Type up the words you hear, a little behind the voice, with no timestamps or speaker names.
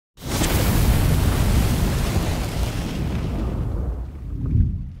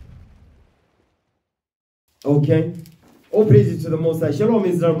Okay? All praises to the Most High. Shalom,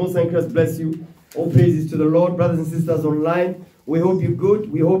 Israel. Most High in Christ bless you. All praises to the Lord. Brothers and sisters online, we hope you're good.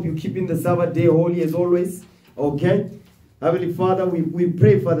 We hope you're keeping the Sabbath day holy as always. Okay? Heavenly Father, we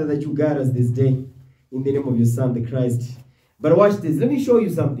pray, Father, that you guide us this day in the name of your Son, the Christ. But watch this. Let me show you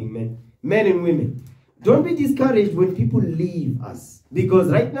something, man. Men and women. Don't be discouraged when people leave us. Because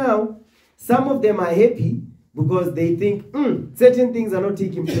right now, some of them are happy because they think certain things are not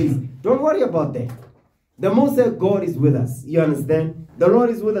taking place. Don't worry about that. The Most High God is with us. You understand? The Lord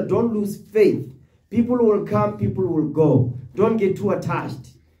is with us. Don't lose faith. People will come, people will go. Don't get too attached.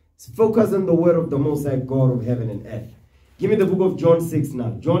 Focus on the word of the Most High God of heaven and earth. Give me the book of John 6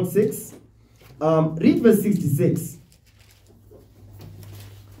 now. John 6. Read verse 66.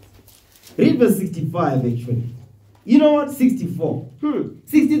 Read verse 65 actually. You know what? 64.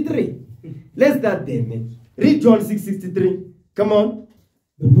 63. Let's start there, man. Read John 6:63. Come on.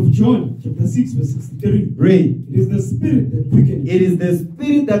 The book of John, chapter 6, verse 63. Read. It is the spirit that quickens. It is the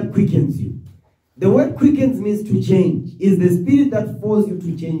spirit that quickens you. The word quickens means to change. It's the spirit that forces you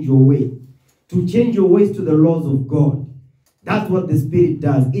to change your way. To change your ways to the laws of God. That's what the spirit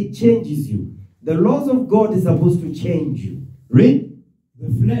does. It changes you. The laws of God is supposed to change you. Read. The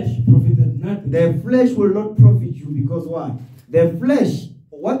flesh profited nothing. The flesh will not profit you because why? The flesh,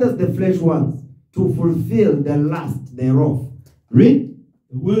 what does the flesh want? To fulfill the lust thereof. Read.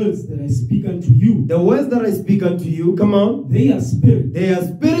 The words that I speak unto you. The words that I speak unto you, come on. They are spirit. They are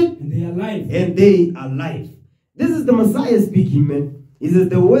spirit. And they are life. And they are life. This is the Messiah speaking, man. He says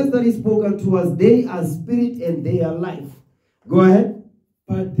the words that he spoke unto us, they are spirit and they are life. Go ahead.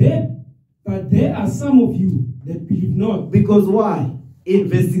 But there are some of you that believe not. Because why? In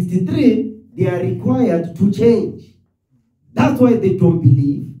verse 63, they are required to change. That's why they don't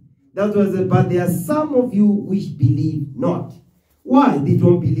believe. That's why I said, but there are some of you which believe not. Why they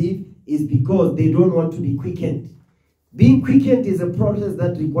don't believe is because they don't want to be quickened. Being quickened is a process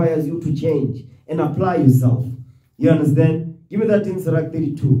that requires you to change and apply yourself. You understand? Give me that in Sirach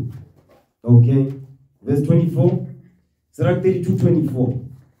 32. Okay. Verse 24. Sirach 32, 24.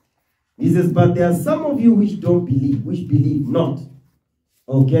 He says, but there are some of you which don't believe, which believe not.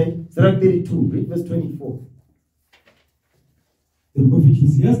 Okay. Sirach 32. Read verse 24. The prophet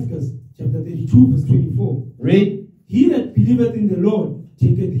Ecclesiastes, chapter 32, verse 24. Read. He that believeth in the Lord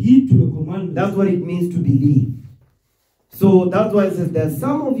taketh heed to the commandments. That's what it means to believe. So that's why it says there are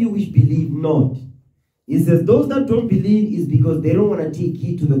some of you which believe not. It says those that don't believe is because they don't want to take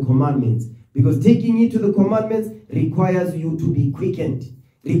heed to the commandments. Because taking heed to the commandments requires you to be quickened.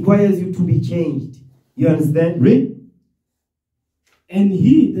 Requires you to be changed. You understand? Read. And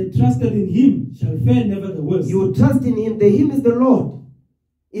he that trusted in him shall fare nevertheless. You trust in him. The him is the Lord.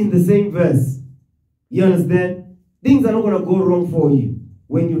 In the same verse. You understand? Things are not going to go wrong for you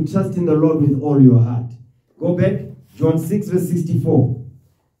when you trust in the Lord with all your heart. Go back. John 6 verse 64.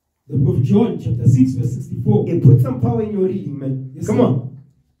 The book of John chapter 6 verse 64. Hey, put some power in your reading, man. Yes, come sir. on.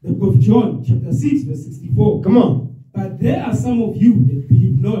 The book of John chapter 6 verse 64. Come on. But there are some of you that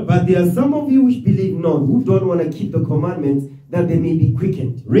believe not. But there are some of you which believe not, who don't want to keep the commandments that they may be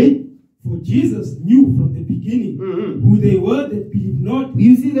quickened. Read. For Jesus knew from the beginning who they were that believed not.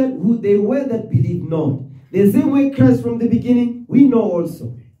 You see that? Who they were that believed not. The same way Christ from the beginning, we know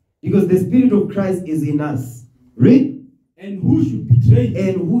also. Because the Spirit of Christ is in us. Read. And who should betray him?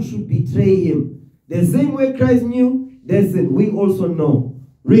 And who should betray him. The same way Christ knew, listen, we also know.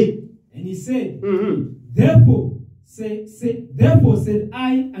 Read. And he said, Therefore said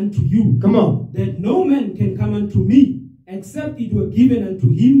I unto you, come on, that no man can come unto me, except it were given unto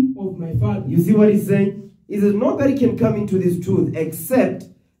him of my Father. You see what he's saying? He says, nobody can come into this truth except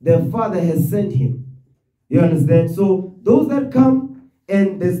the Father has sent him. You understand? So those that come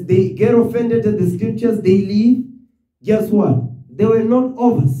and they get offended at the scriptures, they leave. Guess what? They were not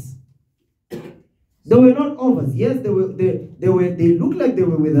of us. They were not of us. Yes, they looked like they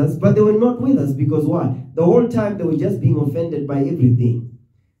were with us, but they were not with us because why? The whole time they were just being offended by everything.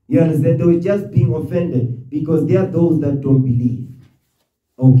 You understand? They were just being offended because they are those that don't believe.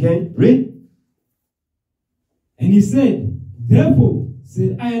 Okay? Read. And he said, Therefore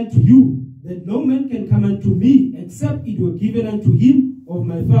said I unto you, that no man can come unto me, except it were given unto him of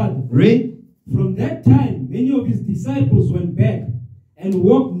my Father. Read. From that time, many of his disciples went back and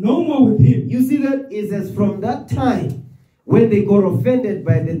walked no more with him. You see that? It says from that time, when they got offended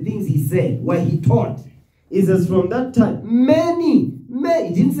by the things he said, what he taught, it says from that time, many,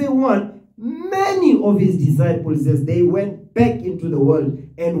 he didn't say one, many of his disciples, says they went back into the world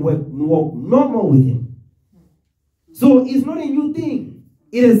and walked no more with him. So it's not a new thing.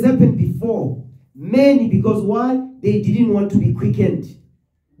 It has happened before. Many, because why? They didn't want to be quickened.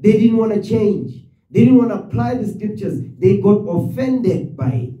 They didn't want to change. They didn't want to apply the scriptures. They got offended by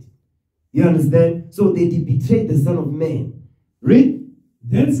it. You understand? So they did betray the Son of Man. Read.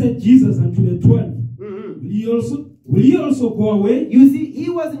 Then said Jesus unto the 12, will ye also go away? You see, he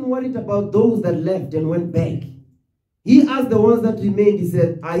wasn't worried about those that left and went back. He asked the ones that remained, he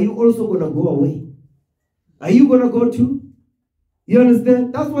said, are you also going to go away? Are you going to go too? You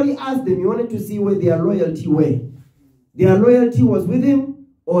understand? That's what he asked them. He wanted to see where their loyalty were. Their loyalty was with him,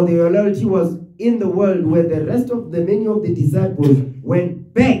 or their loyalty was in the world, where the rest of the many of the disciples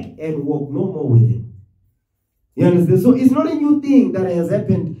went back and walked no more with him. You understand? So it's not a new thing that has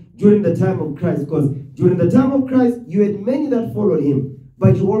happened during the time of Christ, because during the time of Christ, you had many that followed him,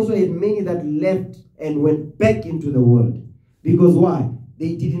 but you also had many that left and went back into the world. Because why?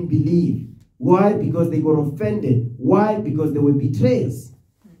 They didn't believe. Why? Because they got offended. Why? Because they were betrayers.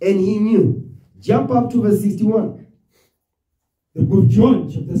 And he knew. Jump up to verse 61. The book of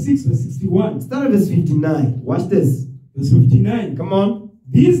John, chapter 6, verse 61. Start at verse 59. Watch this. Verse 59. Come on.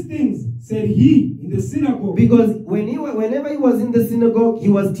 These things said he in the synagogue. Because whenever he was in the synagogue, he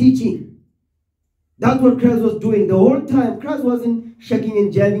was teaching. That's what Christ was doing. The whole time, Christ wasn't shaking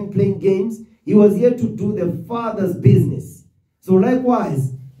and jiving, playing games. He was here to do the Father's business. So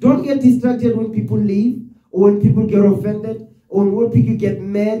likewise, don't get distracted when people leave, or when people get offended, or when people get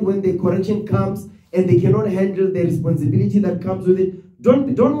mad when the correction comes and they cannot handle the responsibility that comes with it.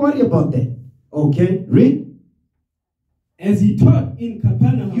 Don't worry about that. Okay? Read. As he taught in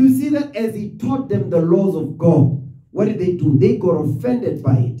Capernaum. You see that as he taught them the laws of God, what did they do? They got offended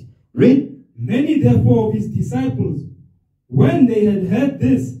by it. Read. Many therefore of his disciples, when they had heard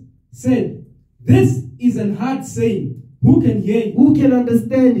this, said, this is an hard saying. Who can hear it? Who can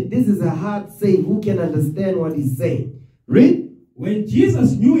understand it? This is a hard saying. Who can understand what he's saying? Read. When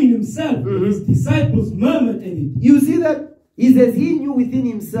Jesus knew in himself, his disciples murmured at it. You see that? He says he knew within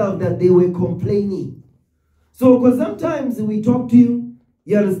himself that they were complaining. So, because sometimes we talk to you,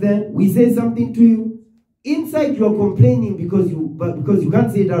 you understand? We say something to you. Inside you are complaining because you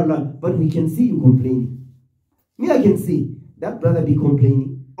can't say it out loud, but we can see you complaining. Me, I can see that brother be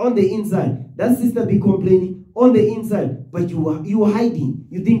complaining on the inside. That sister be complaining on the inside, but you are hiding.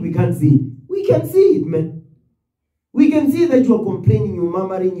 You think we can't see it. We can see it, man. We can see that you are complaining, you're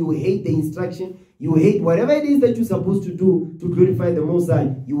murmuring, you hate the instruction, you hate whatever it is that you're supposed to do to glorify the Most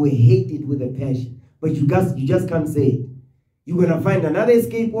High. You will hate it with a passion, but you just can't say it. You're going to find another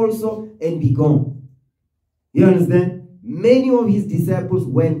escape also and be gone. You understand? Many of his disciples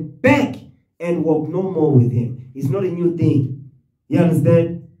went back and walked no more with him. It's not a new thing. You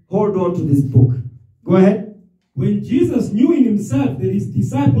understand? Hold on to this book. Go ahead. When Jesus knew in himself that his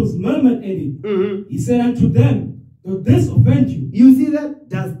disciples murmured at it, he said unto them, does this offend you? You see that?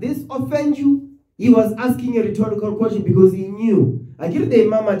 Does this offend you? He was asking a rhetorical question because he knew. I get they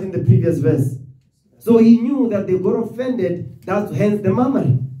murmured in the previous verse. So he knew that they got offended. That's hence the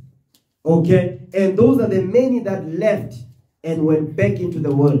murmuring. Okay? And those are the many that left and went back into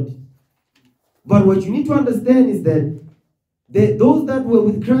the world. But what you need to understand is that those that were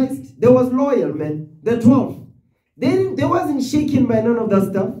with Christ, they was loyal, man. The 12. They wasn't shaken by none of that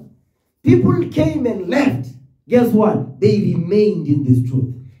stuff. People came and left. Guess what? They remained in this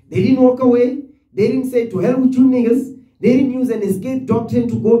truth. They didn't walk away. They didn't say, to hell with you niggas. They didn't use an escape doctrine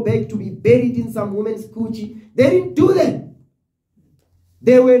to go back to be buried in some woman's coochie. They didn't do that.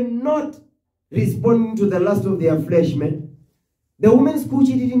 They were not responding to the lust of their flesh, man. The woman's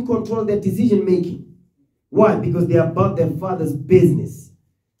coochie didn't control their decision making. Why? Because they are about their Father's business.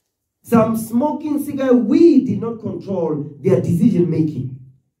 Some smoking cigar weed did not control their decision making.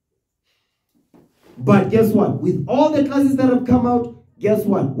 But guess what? With all the classes that have come out, guess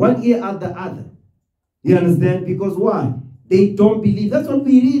what? One ear at the other. You understand? Because why? They don't believe. That's what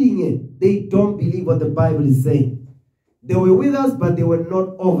we're reading it. They don't believe what the Bible is saying. They were with us, but they were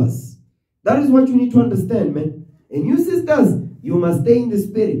not of us. That is what you need to understand, man. And you sisters, you must stay in the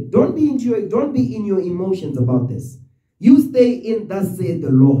spirit. Don't be in your emotions about this. You stay in thus saith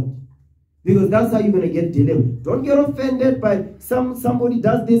the Lord. Because that's how you're going to get delivered. Don't get offended by somebody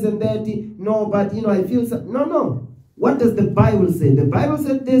does this and that. No, but I feel so. No. What does the Bible say? The Bible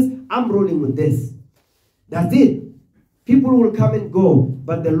said this, I'm rolling with this. That's it. People will come and go,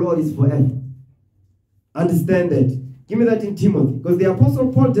 but the Lord is forever. Understand that. Give me that in Timothy. Because the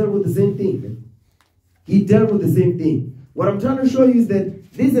Apostle Paul dealt with the same thing. He dealt with the same thing. What I'm trying to show you is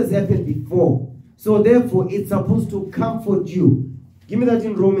that this has happened before. So therefore, it's supposed to comfort you. Give me that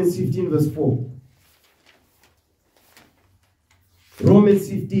in Romans 15 verse 4. Romans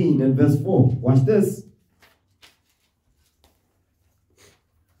 15 and verse 4. Watch this.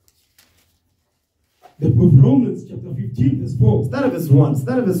 The book of Romans chapter 15 verse 4. Start at verse 1.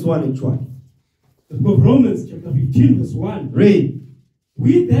 Start at verse 1 actually. The book of Romans chapter 15 verse 1. Read.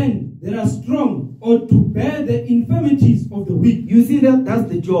 We then that are strong ought to bear the infirmities of the weak. You see that? That's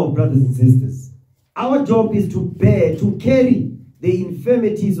the job, brothers and sisters. Our job is to bear, to carry the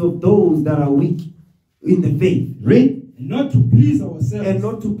infirmities of those that are weak in the faith. Read. And not to please ourselves. And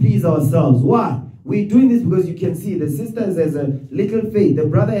not to please ourselves. Why? We're doing this because you can see the sister has a little faith. The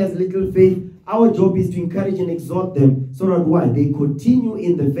brother has little faith. Our job is to encourage and exhort them so that why? They continue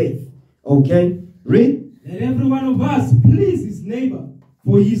in the faith. Okay? Read. Let every one of us please his neighbor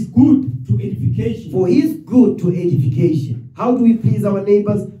for his good to edification. For his good to edification. How do we please our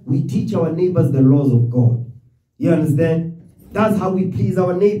neighbors? We teach our neighbors the laws of God. You understand? That's how we please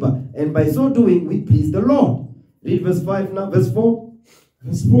our neighbor. And by so doing, we please the Lord. Read verse 5 now. Verse 4.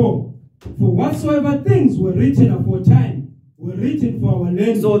 Verse 4. For whatsoever things were written aforetime were written for our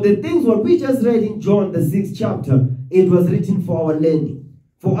learning. So the things what we just read in John, the 6th chapter, it was written for our learning.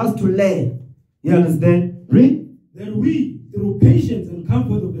 For us to learn. You understand? Read. That we, through patience and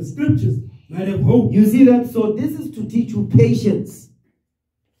comfort of the scriptures, might have hope. You see that? So this is to teach you patience.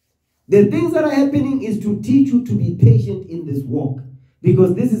 The things that are happening is to teach you to be patient in this walk.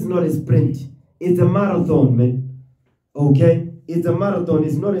 Because this is not a sprint. It's a marathon, man. Okay? It's a marathon.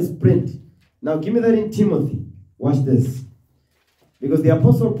 It's not a sprint. Now give me that in Timothy. Watch this. Because the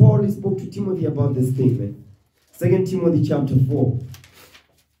Apostle Paul spoke to Timothy about this thing, man. 2 Timothy chapter 4.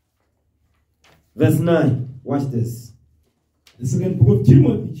 Verse 9. Watch this. The second book of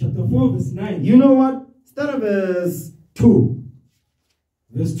Timothy, chapter 4, verse 9. You know what? Start at verse 2.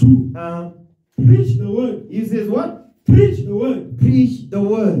 Verse 2. Preach the word. He says what? Preach the word. Preach the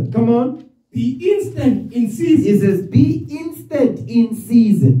word. Come on. Be instant in season. He says be instant in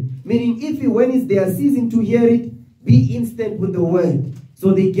season. Meaning if when it's their season to hear it, be instant with the word.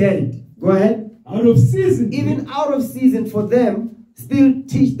 So they get it. Go ahead. Out of season. Even out of season for them, still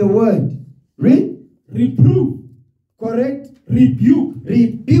teach the word. Read. Reprove. Correct. Rebuke.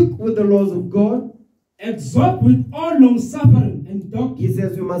 Rebuke with the laws of God. Exhort with all long suffering and doctrine. He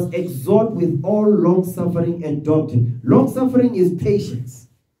says we must exhort with all long suffering and doctrine. Long suffering is patience.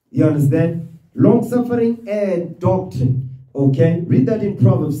 You understand? Long suffering and doctrine. Okay? Read that in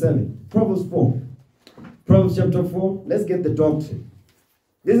Proverbs 7. Proverbs 4. Proverbs chapter 4. Let's get the doctrine.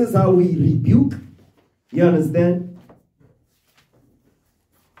 This is how we rebuke. You understand?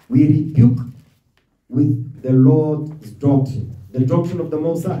 We rebuke with the Lord's doctrine. The doctrine of the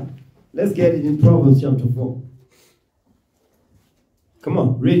Most High. Let's get it in Proverbs chapter 4. Come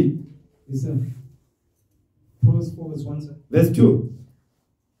on, read it. Yes, sir. Proverbs 4 verse 1, sir. Verse 2.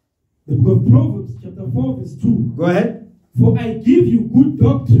 The book of Proverbs chapter 4 verse 2. Go ahead. For I give you good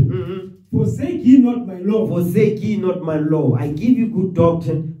doctrine. Forsake ye not my law. Forsake ye not my law. I give you good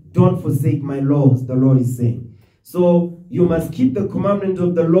doctrine. Don't forsake my laws, the Lord is saying. So you must keep the commandments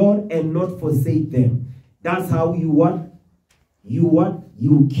of the Lord and not forsake them. That's how you what?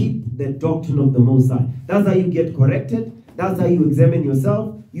 You keep the doctrine of the Most High. That's how you get corrected. That's how you examine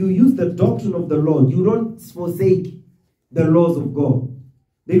yourself. You use the doctrine of the Lord. You don't forsake the laws of God.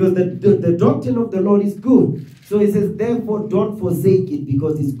 Because the doctrine of the Lord is good. So he says, therefore don't forsake it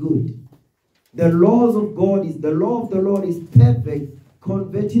because it's good. The laws of God is, the law of the Lord is perfect,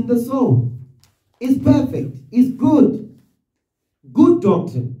 converting the soul. It's perfect. It's good. Good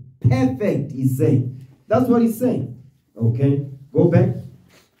doctrine. Perfect, he's saying. That's what he's saying. Okay, go back.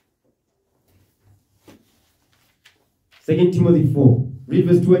 2 Timothy 4. Read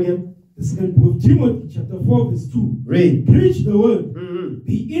verse 2 again. The second book of Timothy, chapter 4, verse 2. Read. Preach the word.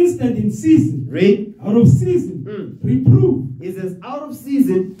 Be instant in season. Read. Out of season. Reprove. He says, out of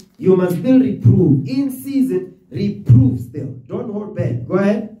season, you must still reprove. In season, reprove still. Don't hold back. Go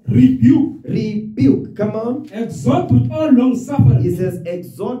ahead. Rebuke. Rebuke. Come on. Exhort with all long suffering. He says,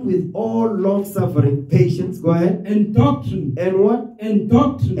 exhort with all long suffering. Patience. Go ahead. And doctrine. And what? And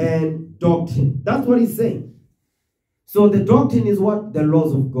doctrine. And doctrine. That's what he's saying. So the doctrine is what? The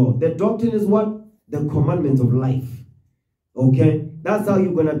laws of God. The doctrine is what? The commandments of life. Okay? That's how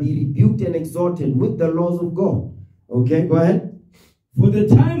you're going to be rebuked and exhorted with the laws of God. Okay? Go ahead. For the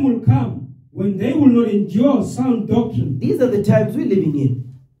time will come when they will not endure sound doctrine. These are the times we're living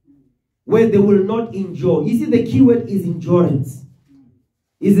in. Where they will not endure. You see, the key word is endurance.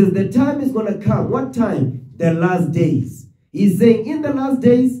 He says the time is going to come. What time? The last days. He's saying in the last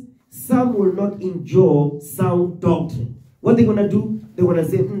days, some will not endure sound doctrine. What they're going to do? They're going to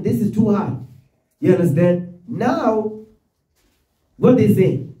say, this is too hard. You understand? Now, what they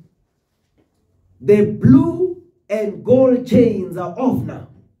say? The blue and gold chains are off now.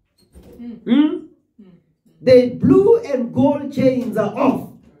 The blue and gold chains are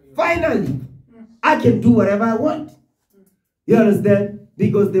off. Finally, I can do whatever I want. You understand?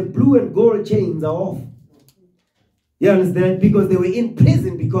 Because the blue and gold chains are off. You understand? Because they were in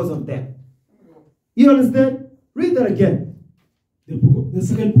prison because of them. You understand? Read that again. The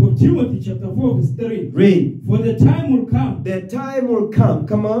second book of Timothy, chapter 4, verse 3. Read. For the time will come. The time will come.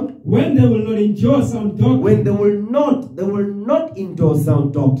 Come on. When they will not endure sound doctrine. When they will not endure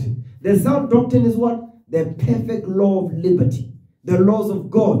sound doctrine. The sound doctrine is what? The perfect law of liberty. The laws of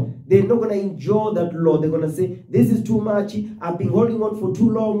God. They're not going to endure that law. They're going to say, this is too much. I've been holding on for too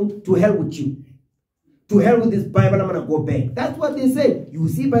long. To hell with you. To hell with this Bible. I'm going to go back. That's what they say. You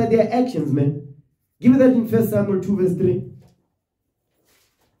see by their actions, man. Give me that in 1 Samuel 2 verse 3.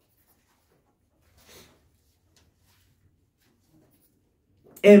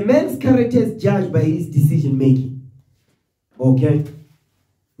 A man's character is judged by his decision making. Okay?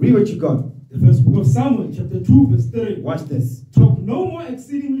 Read what you got. The first book of Samuel, chapter 2, verse 3. Watch this. Talk no more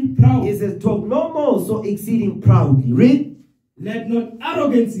exceedingly proud. It says, talk no more so exceeding proudly. Read. Let not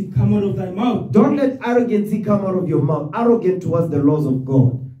arrogancy come out of thy mouth. Don't let arrogancy come out of your mouth. Arrogant towards the laws of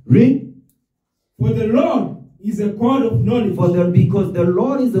God. Read. For the Lord is a God of knowledge. Because the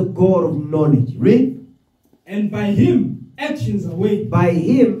Lord is a God of knowledge. Read. And by him actions are weighed. By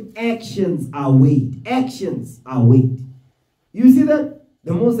him actions are weighed. Actions are weighed. You see that?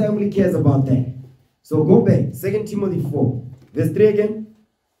 The Most High only cares about that. So go back. 2 Timothy 4. Verse 3 again.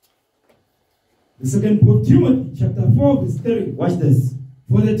 The second book of Timothy, chapter 4, verse 3. Watch this.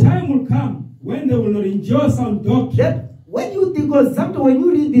 For the time will come when they will not endure sound doctrine. When you think, because sometimes when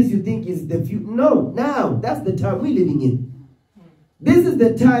you read this, you think it's the future. No, now, that's the time we're living in. This is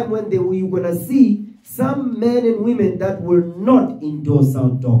the time when you're going to see some men and women that will not endure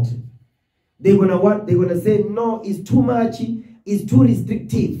sound doctrine. They're going to what? They're going to say, no, it's too much. It's too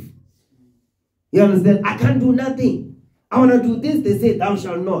restrictive. You understand? I can't do nothing. I want to do this. They say, thou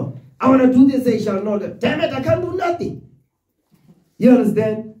shalt not. I want to do this. They shall not. Damn it, I can't do nothing. You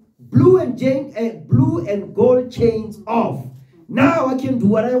understand? Blue and gold chains off. Now I can do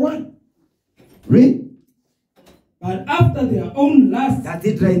what I want. Read. But after their own lust. That's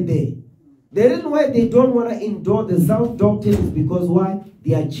it right there. The reason why they don't want to endure the sound doctrine is because why?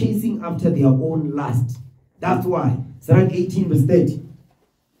 They are chasing after their own lust. That's why. Psalm 18 verse 30.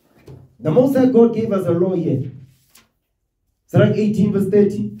 The Most High God gave us a law here. Psalm 18 verse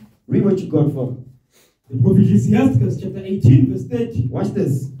 30. Read what you got from. The book of Ecclesiastes, chapter 18 verse 30. Watch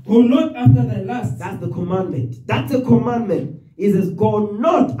this. Go not after thy lust. That's the commandment. That's a commandment. It says, go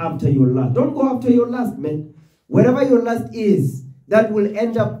not after your lust. Don't go after your lust, man. Whatever your lust is, that will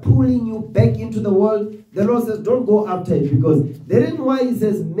end up pulling you back into the world. The Lord says, don't go after it. Because the reason why he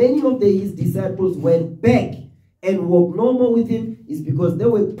says many of his disciples went back and walked no more with him is because they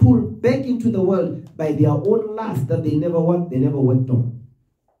were pulled back into the world by their own lust that they never worked on.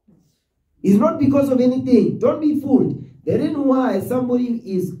 It's not because of anything. Don't be fooled. The reason why somebody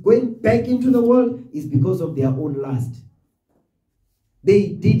is going back into the world is because of their own lust.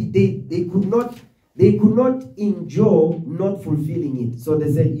 They could not endure not fulfilling it. So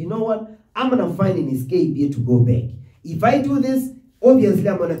they said, you know what? I'm going to find an escape here to go back. If I do this, obviously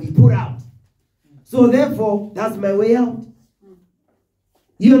I'm going to be put out. So therefore, that's my way out.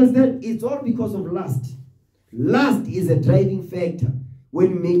 You understand? It's all because of lust. Lust is a driving factor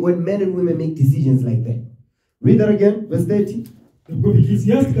when men and women make decisions like that. Read that again, verse 30. The book of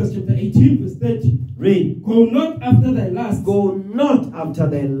Ecclesiastes, chapter 18, verse 30. Read. Go not after thy lusts. Go not after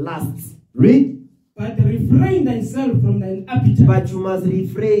thy lusts. Read. But refrain thyself from thine appetite. But you must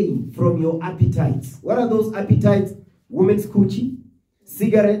refrain from your appetites. What are those appetites? Women's coochie,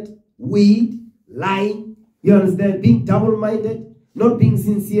 cigarette, weed, lying. You understand? Being double-minded, not being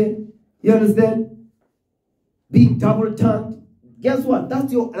sincere. You understand? Being double-tongued. Guess what?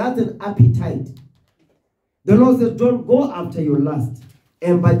 That's an appetite. The Lord says, don't go after your lust,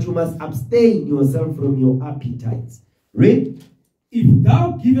 but you must abstain yourself from your appetites. Read. If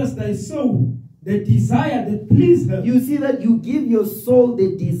thou givest thy soul the desire that please her. You see that you give your soul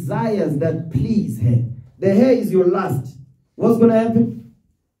the desires that please her. The hair is your lust. What's going to happen?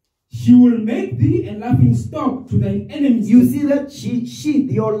 She will make thee a laughing stock to thine enemies. You see that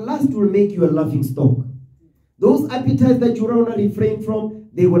your lust will make you a laughing stock. Those appetites that you want to refrain from,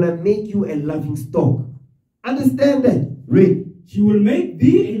 they will make you a laughing stock. Understand that? Read. She will make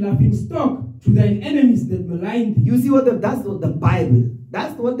thee a laughing stock to thine enemies that malign thee. You see that's what the Bible.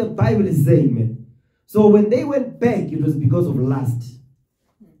 That's what the Bible is saying, man. So when they went back, it was because of lust.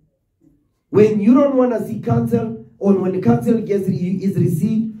 When you don't want to see counsel, or when the counsel is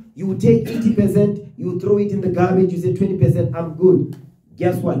received, you take 80%, you throw it in the garbage, you say 20%, I'm good.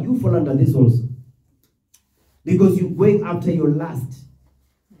 Guess what? You fall under this also. Because you're going after your lust.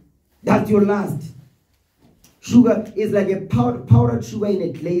 That's your lust. Sugar is like a powdered sugar in a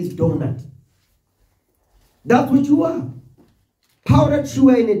glazed donut. That's what you are. Powdered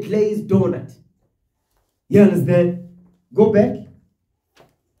sugar in a glazed donut. You understand? Go back.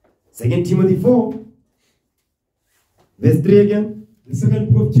 2 Timothy 4. Verse 3 again. The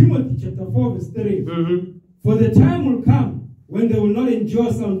second book of Timothy, chapter 4, verse 3. For the time will come when they will not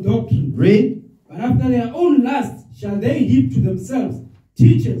endure sound doctrine. Read. But after their own lusts shall they heap to themselves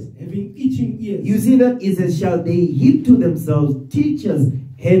teachers having itching ears. You see that? It says, shall they heap to themselves teachers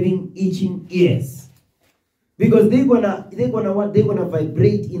having itching ears. Because they're gonna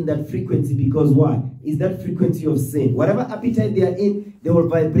vibrate in that frequency. Because why? It's that frequency of sin. Whatever appetite they are in, they will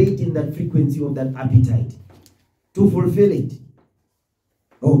vibrate in that frequency of that appetite to fulfill it.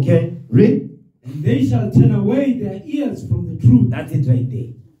 Okay, read. And they shall turn away their ears from the truth. That's it right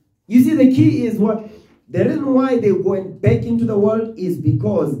there. You see, the key is what? The reason why they're going back into the world is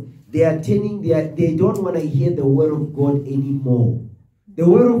because they are they don't want to hear the word of God anymore. The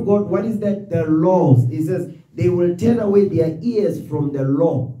word of God, what is that? The laws. It says they will turn away their ears from the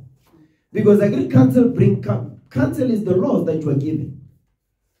law. Because agreed counsel counsel is the laws that you are given.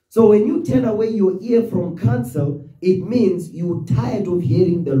 So when you turn away your ear from counsel, it means you're tired of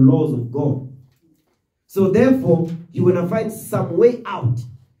hearing the laws of God. So therefore, you're going to find some way out.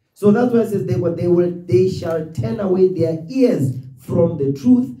 So that's why it says they shall turn away their ears from the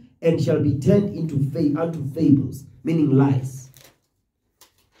truth and shall be turned unto fables, meaning lies.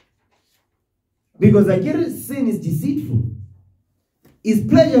 Because again, sin is deceitful. It's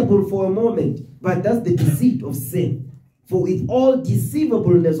pleasurable for a moment, but that's the deceit of sin. For with all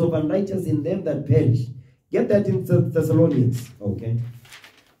deceivableness of unrighteous in them that perish. Get that in Thessalonians. Okay.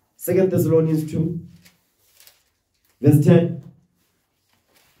 2 Thessalonians 2. Verse 10.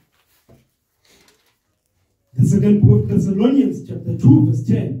 The second book of Thessalonians, chapter 2, verse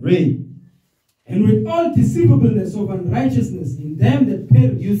 10. Read. And with all deceivableness of unrighteousness in them that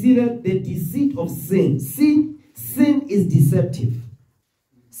perish. You see that? The deceit of sin. Sin is deceptive.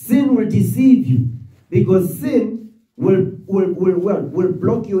 Sin will deceive you. Because sin will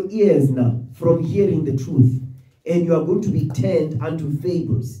block your ears now from hearing the truth. And you are going to be turned unto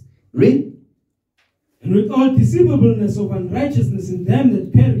fables. Read. And with all deceivableness of unrighteousness in them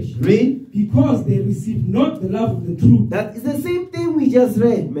that perish. Read. Because they receive not the love of the truth. That is the same thing we just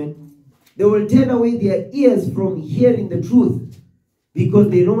read, man. They will turn away their ears from hearing the truth. Because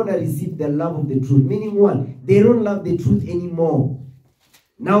they don't want to receive the love of the truth. Meaning what? They don't love the truth anymore.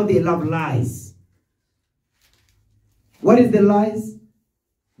 Now they love lies. What is the lies?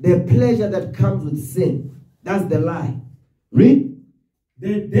 The pleasure that comes with sin. That's the lie. Read.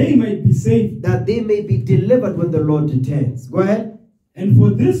 That they might be saved. That they may be delivered when the Lord returns. Go ahead. And for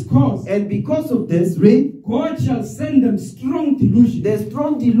this cause. And because of this, read. God shall send them strong delusion. The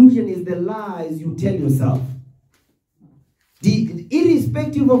strong delusion is the lies you tell yourself.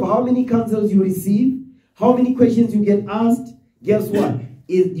 Irrespective of how many counsels you receive, how many questions you get asked, guess what?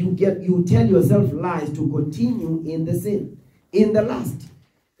 You tell yourself lies to continue in the sin, in the lust.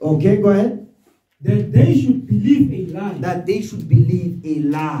 Okay, go ahead. That they should believe a lie. That they should believe a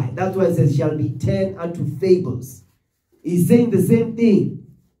lie. That's why it says, shall be turned unto fables. He's saying the same thing.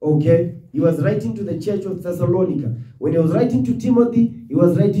 Okay? He was writing to the church of Thessalonica. When he was writing to Timothy, he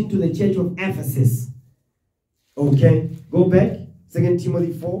was writing to the church of Ephesus. Okay? Go back. 2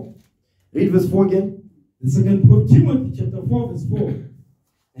 Timothy 4. Read verse 4 again. The second book of Timothy, chapter 4, verse 4.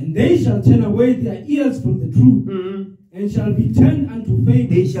 And they shall turn away their ears from the truth, and shall be turned unto fables.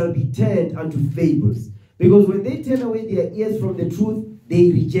 They shall be turned unto fables. Because when they turn away their ears from the truth,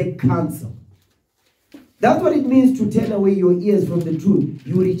 they reject counsel. That's what it means to turn away your ears from the truth.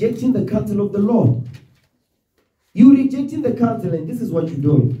 You're rejecting the counsel of the Lord. You're rejecting the counsel, and this is what you're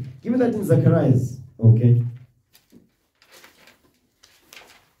doing. Give me that in Zechariah. Okay.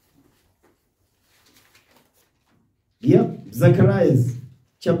 Yep. Zechariah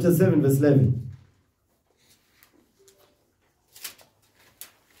chapter 7, verse 11.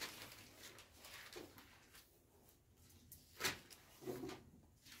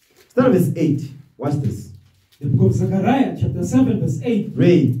 Start verse 8. Watch this. The book of Zechariah, chapter 7, verse 8.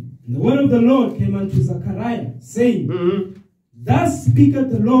 Read. And the word of the Lord came unto Zechariah, saying, Thus speaketh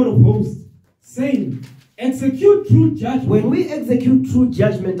the Lord of hosts, saying, Execute true judgment. When we execute true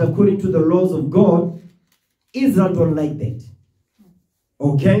judgment according to the laws of God, Israel don't like that.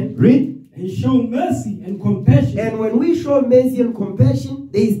 Okay? Read. And show mercy and compassion. And when we show mercy and compassion,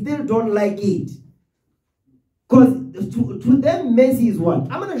 they still don't like it. Because to them, mercy is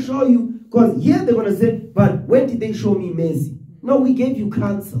what? I'm going to show you, because here they're going to say, but when did they show me mercy? No, we gave you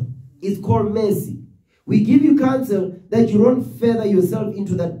counsel. It's called mercy. We give you counsel that you don't feather yourself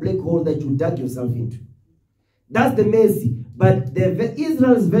into that black hole that you dug yourself into. That's the mercy. But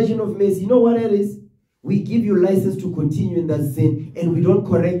Israel's version of mercy, you know what it is? We give you license to continue in that sin, and we don't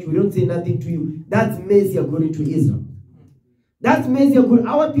correct you, we don't say nothing to you. That's mercy according to Israel. That's mercy according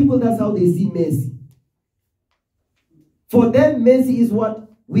to our people. That's how they see mercy. For them, mercy is what?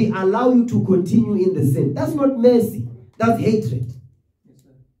 We allow you to continue in the sin. That's not mercy. That's hatred.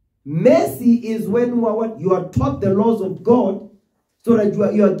 Mercy is when you are taught the laws of God, so that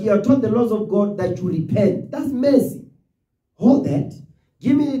you are taught the laws of God that you repent. That's mercy. Hold that.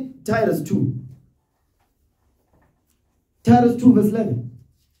 Give me Titus 2. Titus 2 verse 11.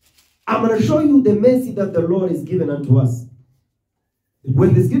 I'm going to show you the mercy that the Lord has given unto us.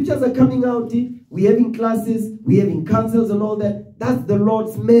 When the scriptures are coming out, we having classes, we having councils and all that. That's the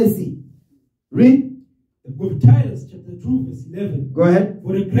Lord's mercy. Read. The book of Titus chapter 2 verse 11. Go ahead.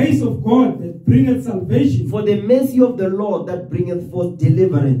 For the grace of God that bringeth salvation. For the mercy of the Lord that bringeth forth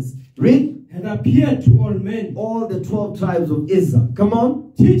deliverance. Read. And appeared to all men. All the 12 tribes of Israel. Come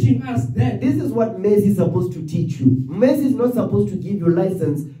on. Teaching us that. This is what mercy is supposed to teach you. Mercy is not supposed to give you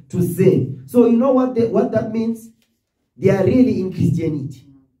license to sin. So you know what that means? They are really in Christianity.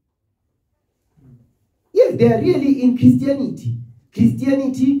 Yes, they are really in Christianity.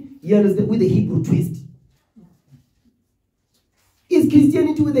 Christianity, you understand, with a Hebrew twist. It's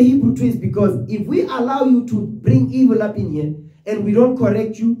Christianity with a Hebrew twist, because if we allow you to bring evil up in here and we don't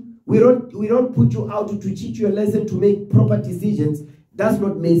correct you, we don't put you out to teach you a lesson to make proper decisions, that's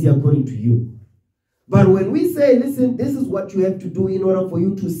not mercy according to you. But when we say, listen, this is what you have to do in order for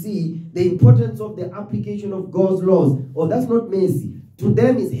you to see the importance of the application of God's laws, oh, that's not mercy. To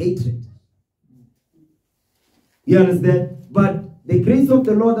them is hatred. You understand? But the grace of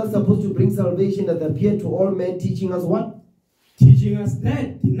the Lord that's supposed to bring salvation that appeared to all men, teaching us what? Teaching us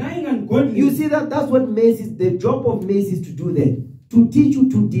that, denying ungodliness. You see that's what mercy is. The job of mercy is to do that. To teach you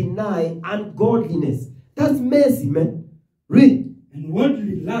to deny ungodliness. That's mercy, man. Read. And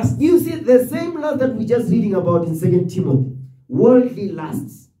worldly lusts. You see, the same lust that we're just reading about in 2 Timothy. Worldly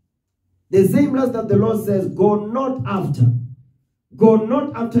lusts. The same lust that the Lord says, go not after. Go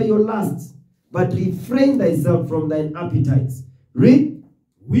not after your lusts, but refrain thyself from thine appetites. Read.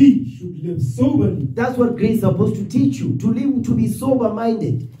 We should live soberly. That's what grace is supposed to teach you. To live, to be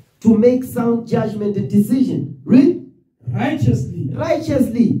sober-minded. To make sound judgment and decision. Read. Righteously.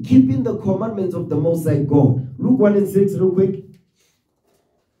 Righteously. Keeping the commandments of the Most High God. Luke 1:6 real quick.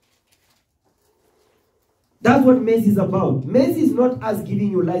 That's what mercy is about. Mercy is not us giving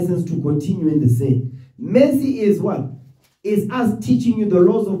you license to continue in the sin. Mercy is what? Is us teaching you the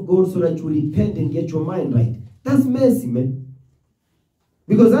laws of God so that you repent and get your mind right. That's mercy, man.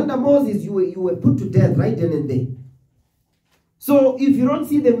 Because under Moses, you were put to death right then and there. So if you don't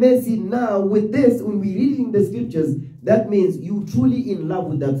see the mercy now with this, when we're reading the scriptures, that means you truly in love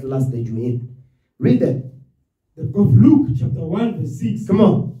with that lust that you're in. Read that. The book of Luke chapter 1 verse 6. Come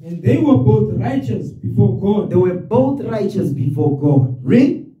on. And they were both righteous before God. They were both righteous before God.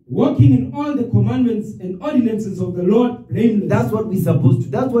 Read. Walking in all the commandments and ordinances of the Lord blameless. That's what we're supposed to.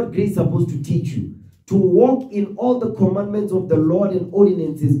 That's what grace is supposed to teach you. To walk in all the commandments of the Lord and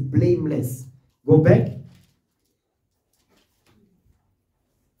ordinances blameless. Go back.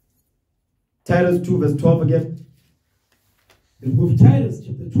 Titus 2 verse 12 again. The book of Titus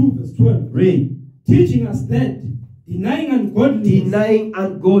chapter 2 verse 12. Read. Teaching us that, denying ungodliness. Denying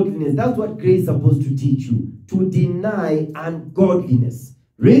ungodliness. That's what grace is supposed to teach you. To deny ungodliness.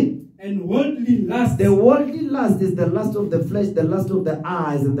 Read. And worldly lust. The worldly lust is the lust of the flesh, the lust of the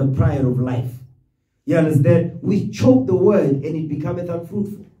eyes, and the pride of life. You understand? We choke the word and it becometh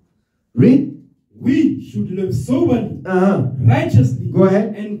unfruitful. Read. We should live soberly, righteously, go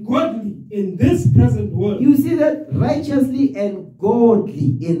ahead, and godly in this present world. You see that? Righteously and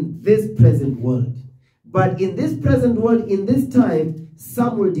godly in this present world. But in this present world, in this time,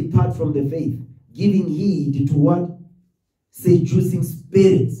 some will depart from the faith, giving heed to what? Seducing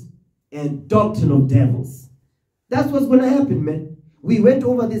spirits and doctrine of devils. That's what's going to happen, man. We went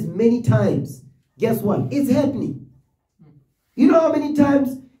over this many times. Guess what? It's happening. You know how many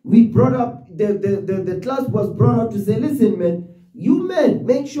times we brought up, the class was brought up to say, listen, man, you men,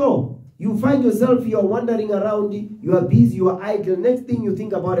 make sure you find yourself, you are wandering around, you are busy, you are idle. Next thing you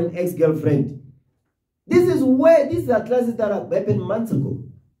think about an ex-girlfriend. These are classes that have happened months ago.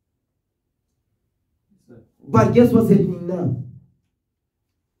 But guess what's happening now?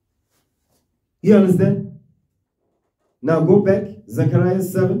 You understand? Now go back, Zechariah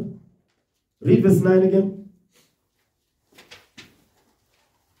 7. Read verse 9 again.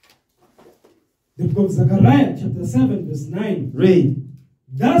 The book of Zechariah chapter 7 verse 9. Read.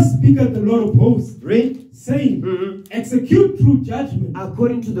 Thus speaketh the Lord of hosts. Read. Saying, execute true judgment.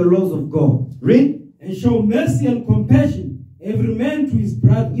 According to the laws of God. Read. and show mercy and compassion, every man to his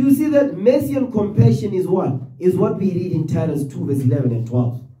brother. You see that mercy and compassion is what? Is what we read in Titus 2 verse 11 and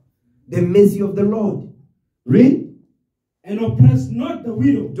 12. The mercy of the Lord. Read. And oppress not the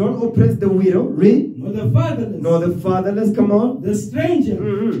widow. Don't oppress the widow. Read. Nor the fatherless. Nor the fatherless. Come on. The stranger.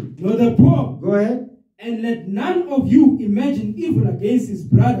 Nor the poor. Go ahead. And let none of you imagine evil against his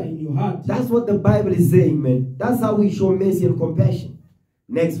brother in your heart. That's what the Bible is saying, man. That's how we show mercy and compassion.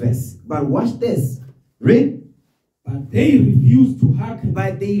 Next verse. But watch this. Read. But they refused to hearken.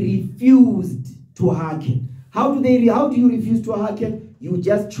 But they refused to hearken. How do you refuse to hearken? You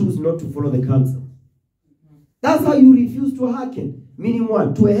just choose not to follow the counsel. That's how you refuse to hearken. Meaning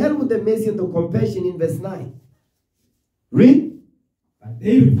what? To hell with the mercy and the compassion in verse 9. Read. But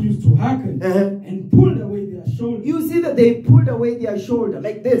they refused to hearken and pulled away their shoulder. You see that they pulled away their shoulder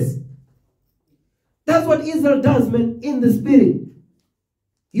like this. That's what Israel does, man, in the spirit.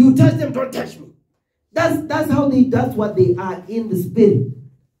 You touch them, don't touch me. That's what they are in the spirit.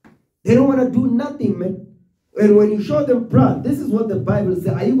 They don't want to do nothing, man. And when you show them pride, this is what the Bible says.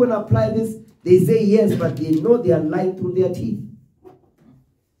 Are you going to apply this? They say yes, but they know they are lying through their teeth.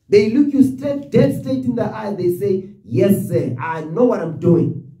 They look you dead straight in the eye. They say, yes, sir, I know what I'm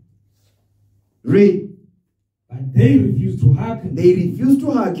doing. Read. But they refused to hearken. They refused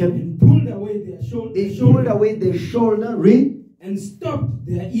to hearken. And pulled away their shoulder. They pulled away their shoulder. Read. And stopped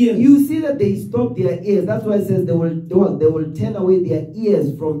their ears. You see that they stopped their ears. That's why it says they will turn away their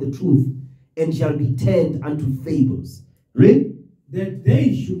ears from the truth and shall be turned unto fables. Read. That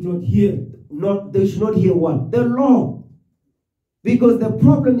they should not hear. They should not hear what? The law. Because the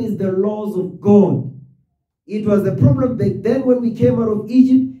problem is the laws of God. It was the problem back then when we came out of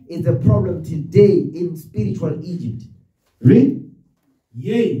Egypt. It's a problem today in spiritual Egypt. Read.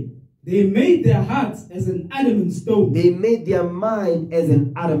 Yea, they made their hearts as an adamant stone. They made their mind as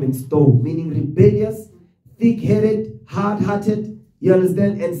an adamant stone. Meaning rebellious, thick-headed, hard-hearted, you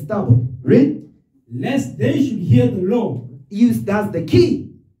understand, and stubborn. Read. Lest they should hear the law. That's the key.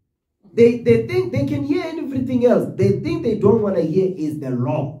 They think they can hear everything else. They think they don't want to hear is the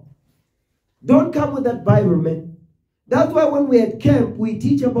law. Don't come with that Bible, man. That's why when we're at camp, we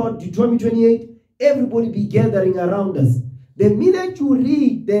teach about Deuteronomy 28. Everybody be gathering around us. The minute you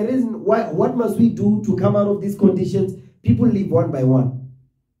read the reason why, what must we do to come out of these conditions, people leave one by one.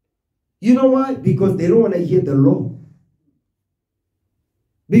 You know why? Because they don't want to hear the law.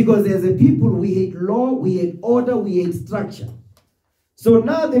 Because as a people, we hate law, we hate order, we hate structure. So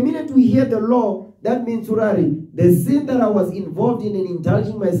now the minute we hear the law, that means, Surari, the sin that I was involved in and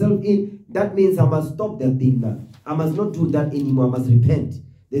indulging myself in, that means I must stop that thing now. I must not do that anymore. I must repent.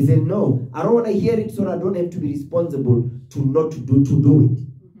 They say, no, I don't want to hear it so I don't have to be responsible to not to do it.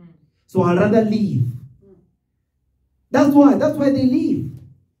 So I'd rather leave. That's why they leave.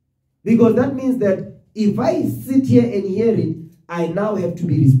 Because that means that if I sit here and hear it, I now have to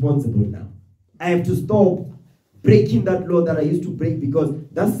be responsible now. I have to stop breaking that law that I used to break because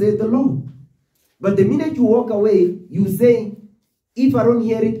that said the law. But the minute you walk away, you say, if I don't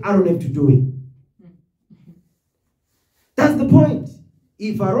hear it, I don't have to do it. That's the point.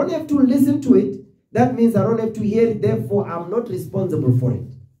 If I don't have to listen to it, that means I don't have to hear it. Therefore, I'm not responsible for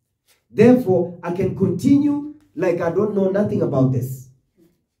it. Therefore, I can continue like I don't know nothing about this.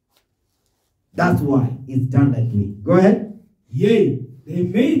 That's why it's done that way. Go ahead. Yea, they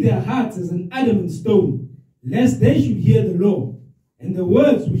made their hearts as an adamant stone, lest they should hear the law, and the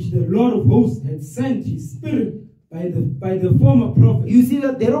words which the Lord of hosts had sent his spirit by the former prophets. You see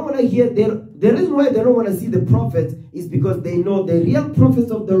that they don't want to hear, the reason why they don't want to see the prophets is because they know the real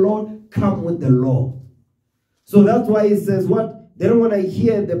prophets of the Lord come with the law. So that's why it says what? They don't want to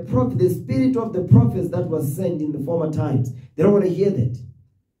hear the prophet, the spirit of the prophets that was sent in the former times. They don't want to hear that.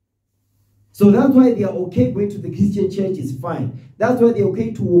 So that's why they are okay going to the Christian church is fine. That's why they're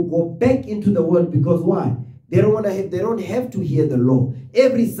okay to go back into the world because why? They don't have to hear the law.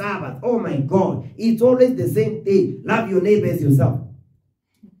 Every Sabbath, oh my God, it's always the same thing. Love your neighbor as yourself.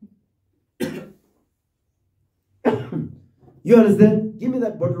 You understand? Give me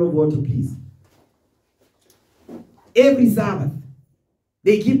that bottle of water, please. Every Sabbath,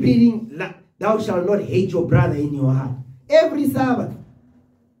 they keep reading, thou shalt not hate your brother in your heart. Every Sabbath,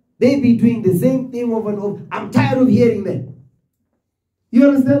 they be doing the same thing over and over. I'm tired of hearing that. You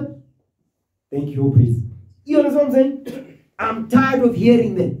understand? Thank you, please. You understand what I'm saying? I'm tired of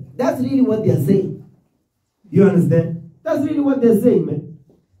hearing that. That's really what they're saying. You understand? That's really what they're saying, man.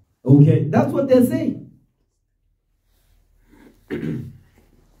 Okay, that's what they're saying.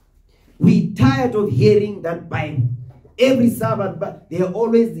 We tired of hearing that Bible. Every Sabbath, but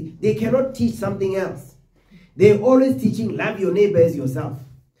they cannot teach something else. They're always teaching love your neighbor as yourself.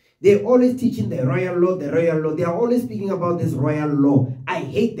 They're always teaching the royal law, the royal law. They are always speaking about this royal law. I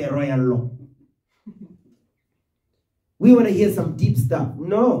hate the royal law. We want to hear some deep stuff.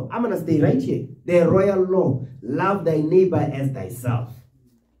 No, I'm going to stay right here. The royal law. Love thy neighbor as thyself.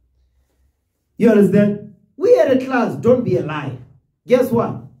 You understand? We had a class, don't be a liar. Guess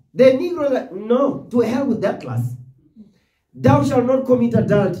what? The Negro, no, to hell with that class. Thou shalt not commit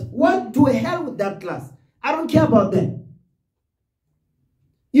adultery. What? To hell with that class. I don't care about that.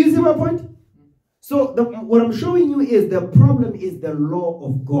 You see my point? So what I'm showing you is the problem is the law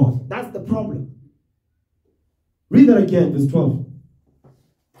of God. That's the problem. Read that again, verse 12.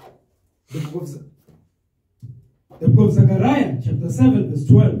 The book of Zechariah, chapter 7, verse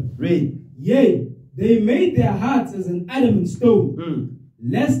 12. Read. Yea, they made their hearts as an adamant stone,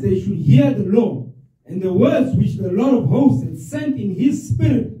 lest they should hear the law, and the words which the Lord of hosts had sent in his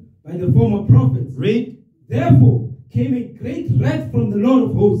spirit by the former prophets. Read. Therefore came a great wrath from the Lord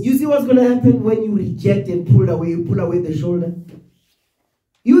of hosts. You see what's going to happen when you reject and pull away? You pull away the shoulder.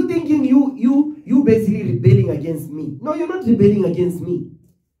 You thinking you basically rebelling against me. No, you're not rebelling against me.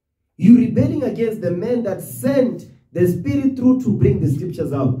 You're rebelling against the man that sent the Spirit through to bring the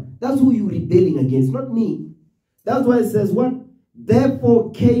scriptures out. That's who you're rebelling against, not me. That's why it says what?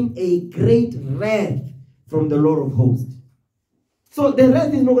 Therefore came a great wrath from the Lord of hosts. So the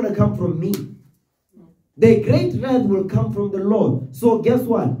wrath is not going to come from me. The great wrath will come from the Lord. So guess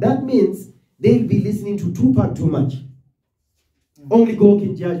what? That means they'll be listening to Tupac too much. Only God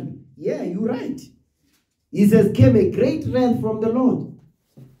can judge me. Yeah, you're right. He says, came a great wrath from the Lord.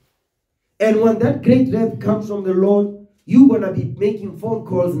 And when that great wrath comes from the Lord, you're going to be making phone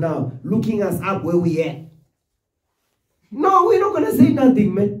calls now, looking us up where we at. No, we're not going to say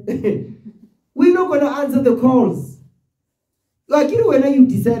nothing, man. We're not going to answer the calls. Like, you know, when you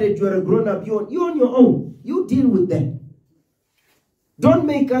decided you're a grown-up, you're on your own. You deal with that. Don't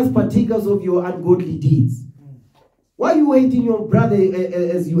make us partakers of your ungodly deeds. Why are you hating your brother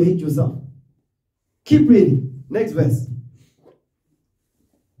as you hate yourself? Keep reading. Next verse.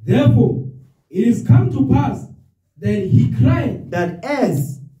 Therefore, it is come to pass that he cried. That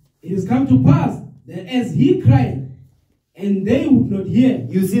as. It is come to pass that as he cried, and they would not hear.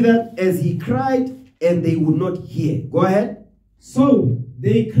 You see that? As he cried, and they would not hear. Go ahead. So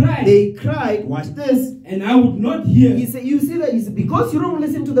they cried. They cried. Watch this. And I would not hear. He said, you see that? He said, because you don't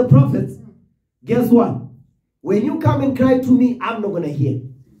listen to the prophets, guess what? When you come and cry to me, I'm not going to hear.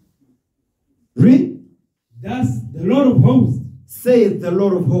 Read. Thus the Lord of hosts saith the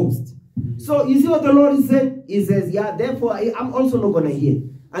Lord of hosts. So you see what the Lord is saying? He says, yeah, therefore I'm also not going to hear.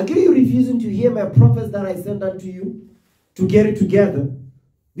 Until you're refusing to hear my prophets that I sent unto you to get it together,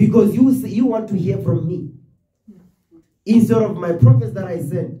 because you want to hear from me instead of my prophets that I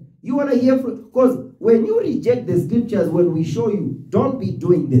sent. You want to hear from, because when you reject the scriptures, when we show you, don't be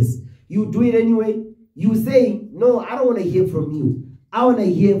doing this. You do it anyway. You saying, no, I don't want to hear from you. I want to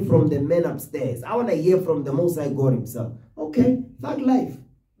hear from the man upstairs. I want to hear from the Most High God himself. Okay, thug life.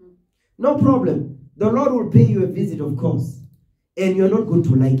 No problem. The Lord will pay you a visit, of course. And you're not going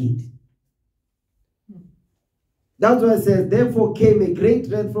to like it. That's why it says, therefore came a great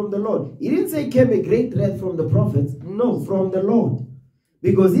wrath from the Lord. He didn't say came a great wrath from the prophets. No, from the Lord.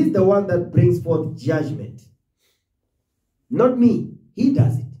 Because he's the one that brings forth judgment. Not me. He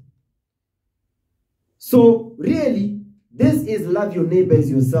does it. So, really, this is love your neighbor as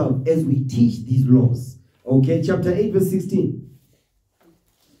yourself as we teach these laws. Okay, chapter 8, verse 16.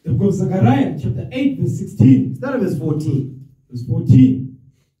 The book of Zechariah, chapter 8, verse 16. Start at verse 14. Verse 14.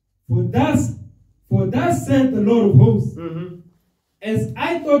 For thus said the Lord of hosts, as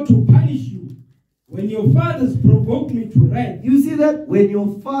I thought to punish you, when your fathers provoked me to wrath. You see that? When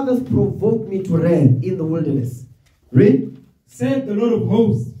your fathers provoked me to wrath in the wilderness. Read. Said the Lord of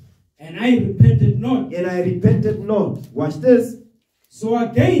hosts, and I repented not. And I repented not. Watch this. So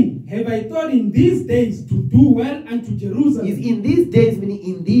again have I thought in these days to do well unto Jerusalem. Is in these days, meaning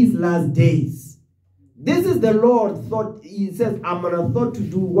in these last days. This is the Lord thought. He says, I'm going to thought to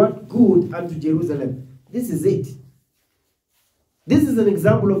do what good unto Jerusalem. This is it. This is an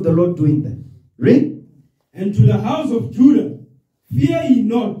example of the Lord doing that. Read. And to the house of Judah, fear ye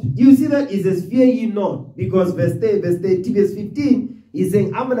not. You see that? It says, fear ye not. Because verse 15, he's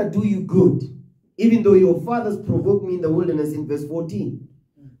saying, I'm going to do you good. Even though your fathers provoked me in the wilderness in verse 14.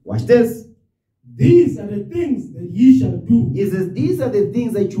 Watch this. These are the things that ye shall do. He says, these are the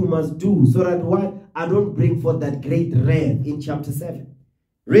things that you must do, so that what? I don't bring forth that great wrath in chapter 7.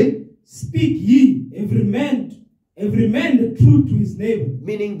 Read. Speak ye, every man the truth to his neighbor.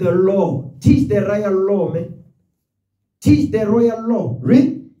 Meaning the law. Teach the royal law, man. Teach the royal law.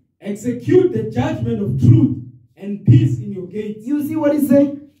 Read. Execute the judgment of truth and peace in your gates. You see what he's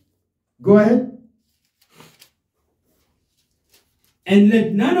saying? Go ahead. And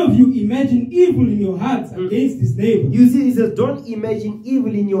let none of you imagine evil in your hearts against his neighbor. You see, he says, don't imagine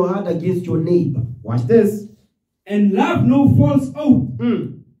evil in your heart against your neighbor. Watch this. And love no false oath.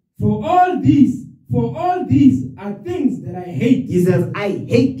 For all these are things that I hate. He says, I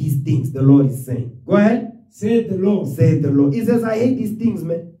hate these things, the Lord is saying. Go ahead. Said the Lord. Said the Lord. He says, I hate these things,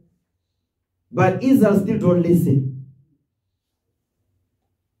 man. But Israel still don't listen.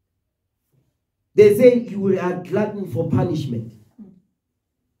 They say you are glutton for punishment.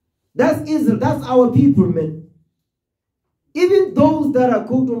 That's Israel. That's our people, man. Even those that are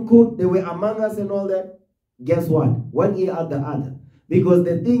quote unquote, they were among us and all that. Guess what? One ear out the other. Because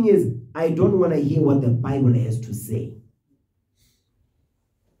the thing is, I don't want to hear what the Bible has to say.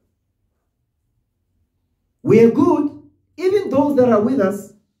 We are good. Even those that are with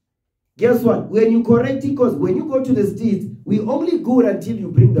us, guess what? When you correct it, because when you go to the streets, we only good until you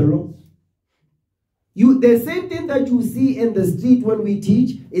bring the law. The same thing that you see in the street when we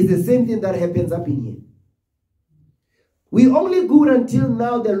teach is the same thing that happens up in here. We only good until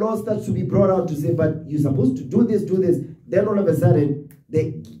now the law starts to be brought out to say, but you're supposed to do this, do this. Then all of a sudden,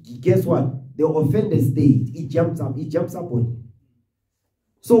 guess what? The offended state, it jumps up on you.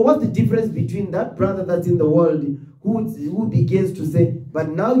 So what's the difference between that brother that's in the world who begins to say, but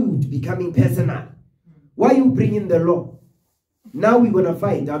now you're becoming personal. Why you bring in the law? Now we're going to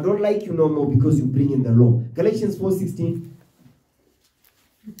fight. I don't like you no more because you bring in the law. Galatians 4:16.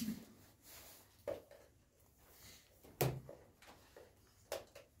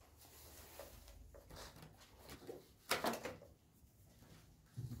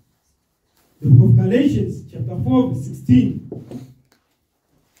 The book of Galatians, chapter 4, verse 16.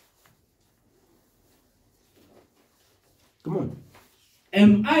 Come on.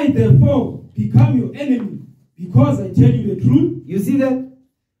 Am I therefore become your enemy because I tell you the truth? You see that?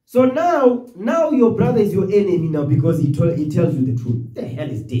 So now your brother is your enemy now because he tells you the truth. What the hell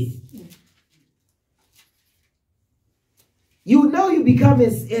is this? You become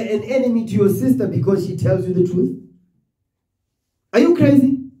an enemy to your sister because she tells you the truth. Are you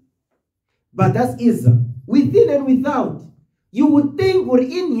crazy? But that's Israel. Within and without. You would think we're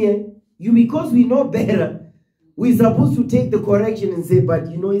in here, because we know better, we're supposed to take the correction and say, but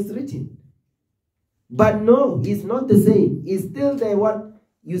it's written. But no, it's not the same. It's still there.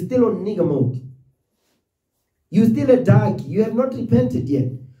 You're still on nigger mode. You're still a dark. You have not repented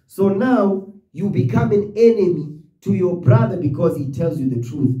yet. So now you become an enemy to your brother because he tells you the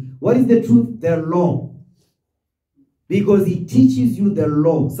truth. What is the truth? The law. Because he teaches you the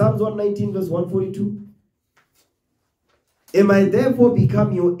law. Psalms 119 verse 142. Am I therefore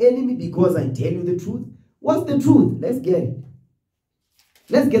become your enemy because I tell you the truth? What's the truth? Let's get it.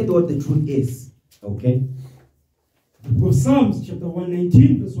 Let's get what the truth is. Okay? The book of Psalms chapter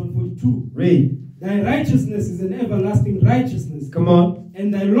 119 verse 142. Read. Thy righteousness is an everlasting righteousness. Come on.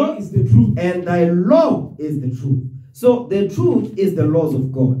 And thy law is the truth. And thy law is the truth. So the truth is the laws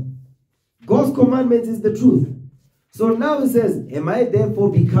of God. God's commandments is the truth. So now it says, am I therefore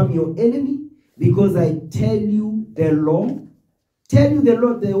become your enemy because I tell you the law? Tell you the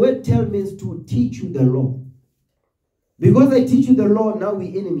law. The word tell means to teach you the law. Because I teach you the law, now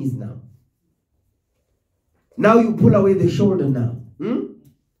we're enemies now. Now you pull away the shoulder now.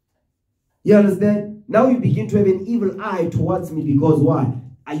 You understand? Now you begin to have an evil eye towards me because why?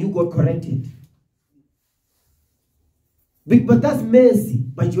 You got corrected. But that's mercy.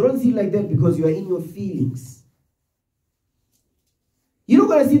 But you don't see it like that because you are in your feelings. You're not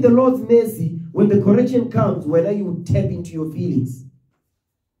going to see the Lord's mercy when the correction comes, whether you tap into your feelings.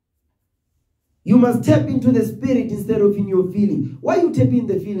 You must tap into the spirit instead of in your feelings. Why are you tapping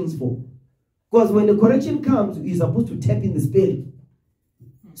the feelings for? Because when the correction comes, you're supposed to tap in the spirit.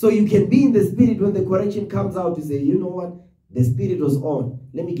 So you can be in the spirit when the correction comes out to say, you know what? The spirit was on.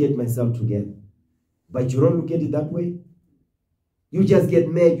 Let me get myself together. But you don't look at it that way. You just get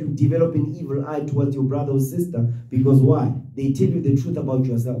mad. You develop an evil eye towards your brother or sister. Because why? They tell you the truth about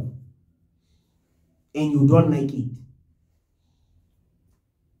yourself. And you don't like it.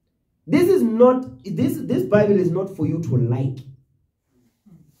 This Bible is not for you to like.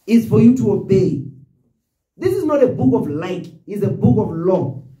 It's for you to obey. This is not a book of like. It's a book of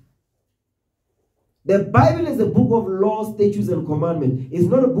law. The Bible is a book of law, statutes, and commandments. It's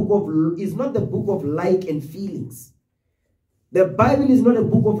not the book of like and feelings. The Bible is not a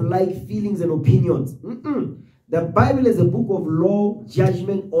book of like, feelings, and opinions. The Bible is a book of law,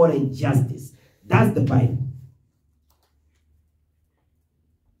 judgment, order, and justice. That's the Bible.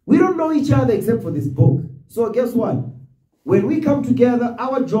 We don't know each other except for this book. So guess what? When we come together,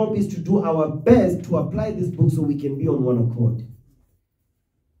 our job is to do our best to apply this book so we can be on one accord.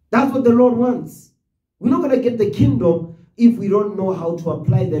 That's what the Lord wants. We're not going to get the kingdom if we don't know how to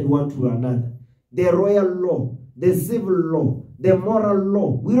apply that one to another. The royal law, the civil law, the moral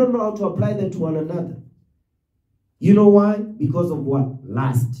law. We don't know how to apply that to one another. You know why? Because of what?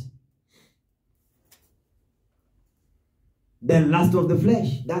 Lust. The lust of the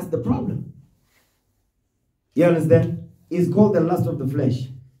flesh. That's the problem. You understand? It's called the lust of the flesh.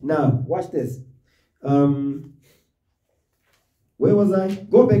 Now, watch this. Where was I?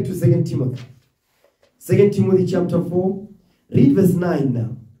 Go back to 2 Timothy. 2 Timothy chapter 4. Read verse 9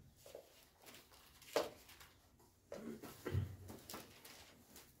 now.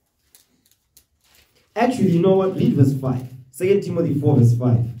 Actually, you know what? Read verse 5. 2 Timothy 4 verse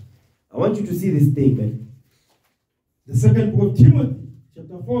 5. I want you to see this thing, man. The second book of Timothy,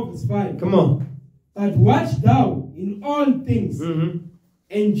 chapter 4 verse 5. Come on. But watch thou in all things,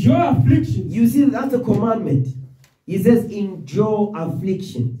 endure afflictions. You see, that's a commandment. He says, endure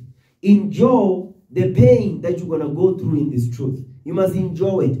affliction. Endure the pain that you're going to go through in this truth. You must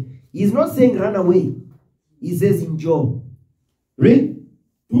endure it. He's not saying run away. He says endure. Read.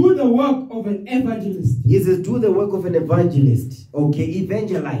 Do the work of an evangelist. He says do the work of an evangelist. Okay,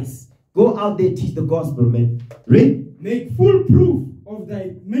 evangelize. Go out there, teach the gospel, man. Read. Make full proof of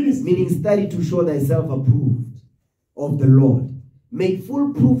thy ministry. Meaning study to show thyself approved of the Lord. Make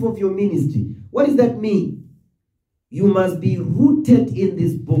full proof of your ministry. What does that mean? You must be rooted in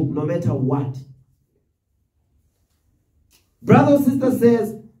this book no matter what. Brother or sister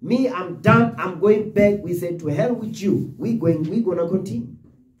says, me, I'm done, I'm going back. We say, to hell with you. We're going to continue.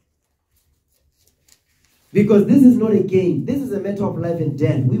 Because this is not a game. This is a matter of life and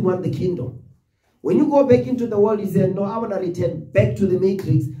death. We want the kingdom. When you go back into the world, you say, no, I want to return back to the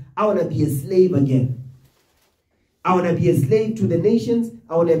matrix. I want to be a slave again. I want to be a slave to the nations.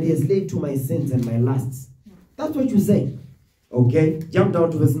 I want to be a slave to my sins and my lusts. That's what you say. Okay, jump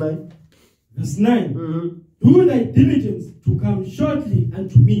down to verse 9. Verse 9. Do thy diligence to come shortly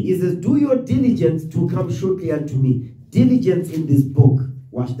unto me. He says, do your diligence to come shortly unto me. Diligence in this book.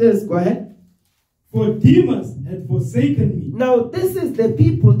 Watch this, go ahead. For Demas had forsaken me. Now, this is the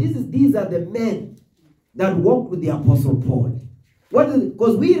people, these are the men that walked with the Apostle Paul.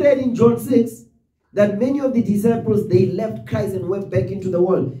 Because we read in John 6 that many of the disciples, they left Christ and went back into the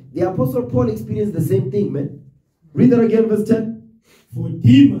world. The Apostle Paul experienced the same thing, man. Read that again, verse 10. For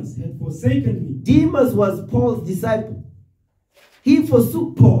Demas had forsaken me. Demas was Paul's disciple. He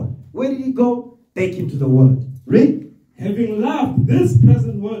forsook Paul. Where did he go? Back into the world. Read. Having loved this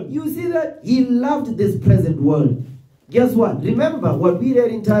present world. You see that? He loved this present world. Guess what? Remember what we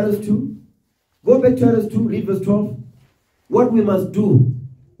read in Titus 2? Go back to Titus 2, read verse 12. What we must do.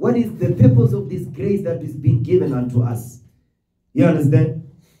 What is the purpose of this grace that is being given unto us? You understand?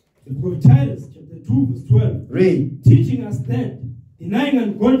 The book of Titus, chapter 2, verse 12. Read. Teaching us that, denying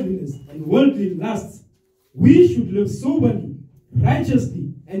ungodliness and worldly lusts, we should live soberly,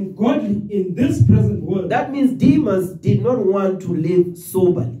 righteously, and godly in this present world. That means Demas did not want to live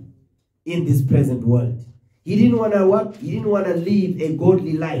soberly in this present world. He didn't want to what? He didn't want to live a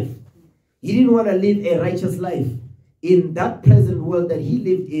godly life. He didn't want to live a righteous life in that present world that he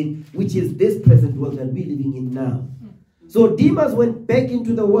lived in, which is this present world that we're living in now. So Demas went back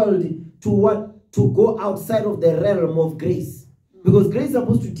into the world to what? To go outside of the realm of grace. Because grace is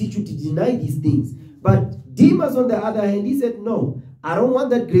supposed to teach you to deny these things. But Demas, on the other hand, he said, no, I don't want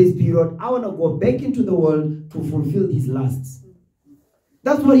that grace period. I want to go back into the world to fulfill these lusts.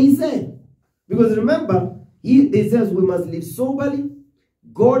 That's what he said. Because remember, he says we must live soberly,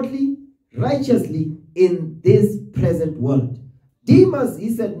 godly, righteously in this present world. Demas,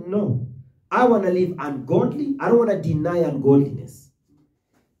 he said, no, I want to live ungodly. I don't want to deny ungodliness.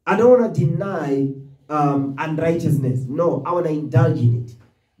 I don't want to deny unrighteousness. No, I want to indulge in it.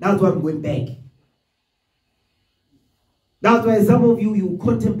 That's why I'm going back. That's why some of you, you're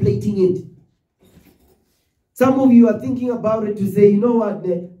contemplating it. Some of you are thinking about it to say, you know what,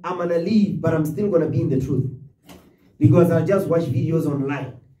 I'm going to leave, but I'm still going to be in the truth. Because I'll just watch videos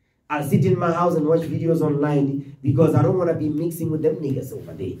online. I'll sit in my house and watch videos online because I don't want to be mixing with them niggas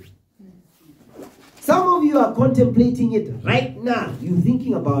over there. Some of you are contemplating it right now. You're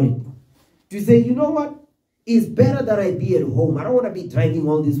thinking about it. To say, you know what? It's better that I be at home. I don't want to be driving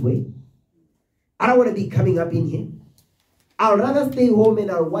all this way. I don't want to be coming up in here. I'll rather stay home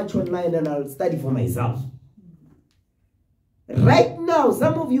and I'll watch online and I'll study for myself. Right now,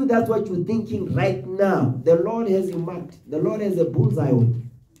 some of you, that's what you're thinking right now. The Lord has you marked. The Lord has a bullseye on you.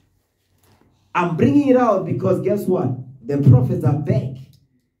 I'm bringing it out because guess what? The prophets are back.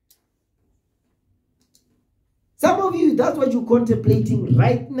 Some of you, that's what you're contemplating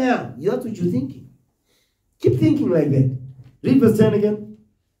right now. That's what you're thinking. Keep thinking like that. Read verse 10 again.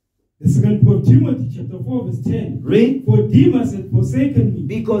 The second book of Timothy, chapter 4, verse 10. Read. For Demas had forsaken me.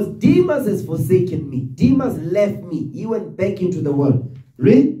 Because Demas has forsaken me. Demas left me. He went back into the world.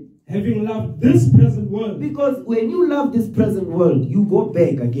 Read. Having loved this present world. Because when you love this present world, you go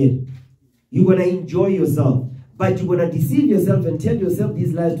back again. You're going to enjoy yourself. But you're going to deceive yourself and tell yourself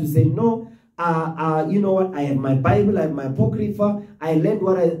these lies to say, no, you know what? I have my Bible, I have my Apocrypha. I learned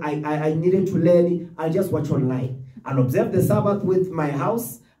what I needed to learn. I'll just watch online. I'll observe the Sabbath with my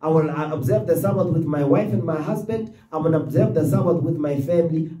house. I'll observe the Sabbath with my wife and my husband. I'm going to observe the Sabbath with my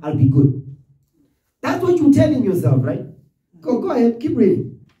family. I'll be good. That's what you're telling yourself, right? Go ahead, keep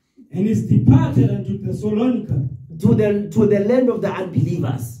reading. And is departed unto Thessalonica. To the land of the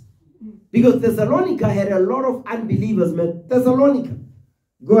unbelievers. Because Thessalonica had a lot of unbelievers, man. Thessalonica.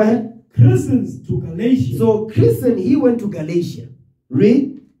 Go ahead. Christians to Galatia. So Christian, he went to Galatia.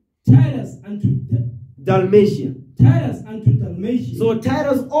 Read. Titus unto Dalmatia. Titus unto Dalmatia. So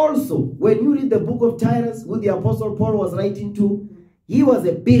Titus also, when you read the book of Titus, who the Apostle Paul was writing to, he was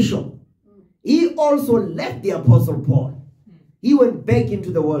a bishop. He also left the Apostle Paul. He went back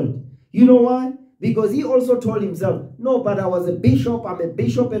into the world. You know why? Because he also told himself, no, but I was a bishop, I'm a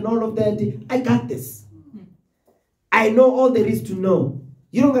bishop and all of that. I got this. I know all there is to know.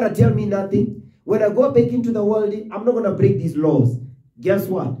 You're not going to tell me nothing. When I go back into the world, I'm not going to break these laws. Guess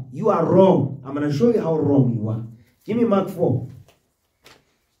what? You are wrong. I'm going to show you how wrong you are. Give me Mark 4.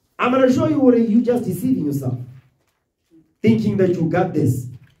 I'm going to show you where you just deceiving yourself. Thinking that you got this.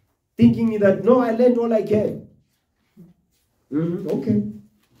 Thinking that, no, I learned all I can. Okay.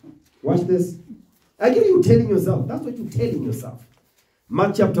 Watch this. Again, you're telling yourself. That's what you're telling yourself.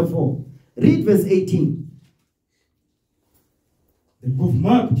 Mark chapter 4. Read verse 18. The book of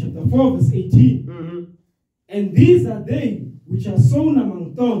Mark chapter 4 verse 18. And these are they which are sown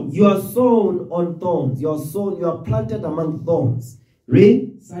among thorns. You are sown on thorns. You are planted among thorns.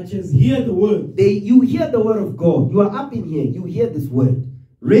 Read. Such as hear the word. You hear the word of God. You are up in here. You hear this word.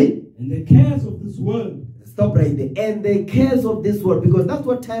 Read. And the cares of this world. Stop right there. And the cares of this world. Because that's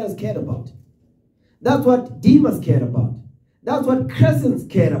what Titus cared about. That's what Demas cared about. That's what Christians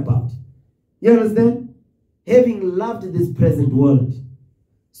cared about. You understand? Having loved this present world.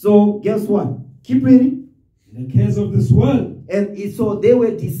 So, guess what? Keep reading. The cares of this world. And so they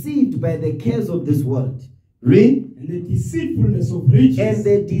were deceived by the cares of this world. Read. And the deceitfulness of riches. And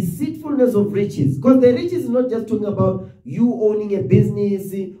the deceitfulness of riches. Because the riches is not just talking about you owning a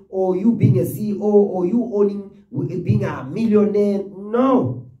business or you being a CEO or you being a millionaire.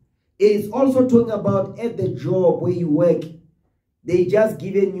 No. It's also talking about at the job where you work. They just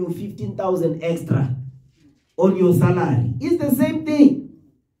given you 15,000 extra on your salary. It's the same thing.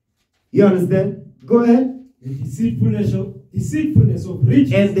 You understand? Go ahead. The deceitfulness of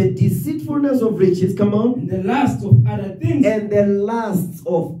riches. And the deceitfulness of riches, come on. And the lust of other things. And the lust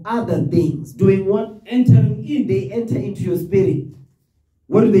of other things. Doing what? Entering in. They enter into your spirit.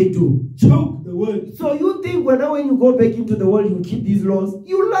 What do? Choke the word. So you think when you go back into the world, you keep these laws?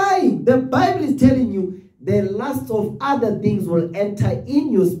 You lying. The Bible is telling you the lust of other things will enter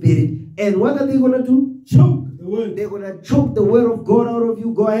in your spirit. And what are they going to do? Choke the word. They're going to choke the word of God out of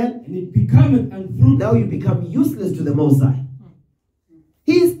you. Go ahead. And it becometh unfruitful. Now you become useless to the Most High.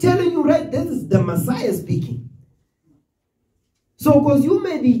 He's telling you, right? This is the Messiah speaking. So, because you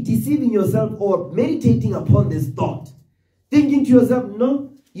may be deceiving yourself or meditating upon this thought, thinking to yourself,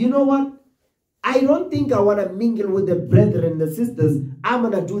 no, you know what? I don't think I want to mingle with the brethren and the sisters. I'm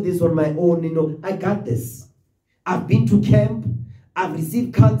going to do this on my own. You know, I got this. I've been to camp. I've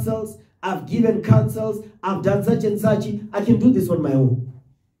received counsels. I've given counsels. I've done such and such. I can do this on my own.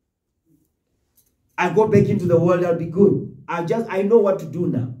 I go back into the world. I'll be good. I know what to do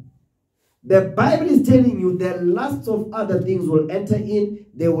now. The Bible is telling you the lust of other things will enter in.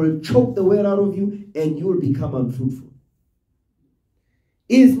 They will choke the word out of you and you will become unfruitful.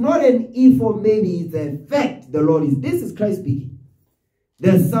 It's not an if or maybe, it's a fact the Lord is. This is Christ speaking.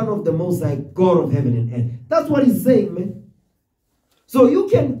 The Son of the Most High, God of heaven and earth. That's what he's saying, man. So you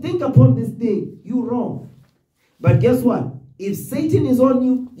can think upon this thing. You're wrong. But guess what? If Satan is on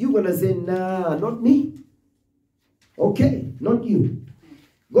you, you're going to say, nah, not me. Okay, not you.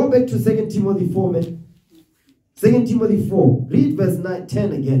 Go back to 2 Timothy 4, man. 2 Timothy 4. Read verse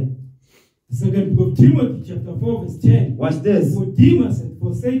 10 again. The second book of Timothy, chapter 4, verse 10. Watch this. For Demas had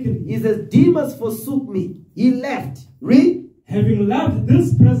forsaken me. He says, Demas forsook me. He left. Read. Having loved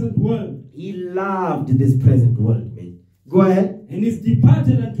this present world. He loved this present world, man. Go ahead. And is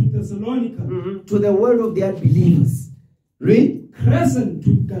departed unto Thessalonica. To the world of the unbelievers. Read. Crescent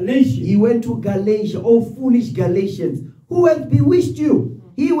to Galatia. He went to Galatia. Oh, foolish Galatians. Who has bewitched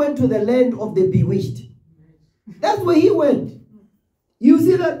you? He went to the land of the bewitched. That's where he went. You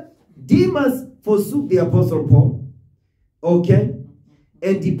see that? Demas forsook the apostle Paul, okay,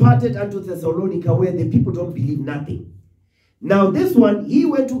 and departed unto Thessalonica, where the people don't believe nothing. Now this one, he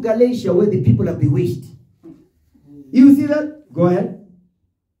went to Galatia, where the people are bewitched. You see that? Go ahead.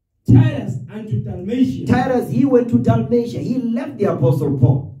 Titus unto Dalmatia. Titus, he went to Dalmatia. He left the apostle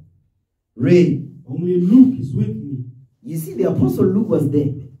Paul. Read. Only Luke is with me. You see, the apostle Luke was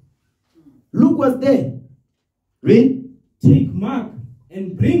there. Luke was there. Read. Take Mark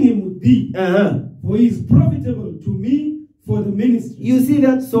and bring him with thee, for he is profitable to me for the ministry. You see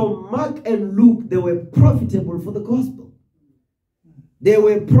that? So Mark and Luke, they were profitable for the gospel. They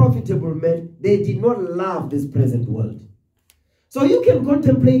were profitable men. They did not love this present world. So you can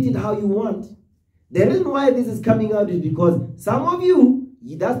contemplate it how you want. The reason why this is coming out is because some of you,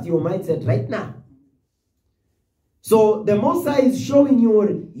 that's your mindset right now. So the Most High is showing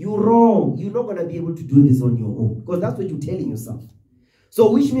you, you're wrong. You're not going to be able to do this on your own. Because that's what you're telling yourself.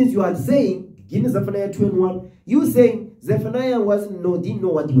 So which means you are saying, give me Zephaniah 2:1, you saying Zephaniah didn't know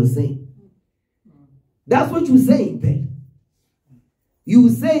what he was saying. That's what you're saying, Pet. You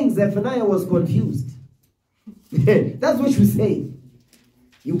saying Zephaniah was confused. That's what you're saying.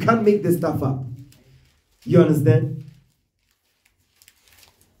 You can't make this stuff up. You understand?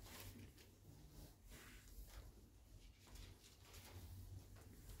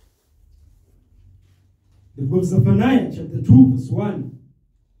 The book of Zephaniah, chapter 2, verse 1.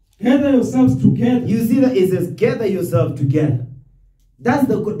 Gather yourselves together. You see that it says, gather yourselves together. That's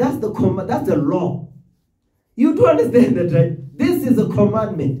the command. That's the law. You do understand that, right? This is a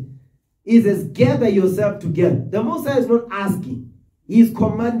commandment. It says, gather yourself together. The Most High is not asking. He is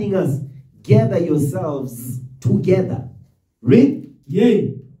commanding us, gather yourselves together. Read.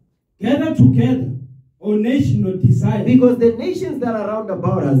 Yea, gather together, O nation of desire. Because the nations that are round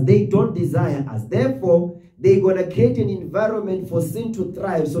about us, they don't desire us. Therefore, they're going to create an environment for sin to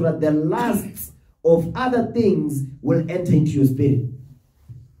thrive so that the lusts of other things will enter into your spirit.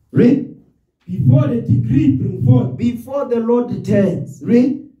 Read. Before the decree bring forth. Before the Lord returns.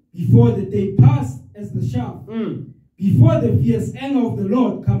 Read. Before the day pass as the shaft. Before the fierce anger of the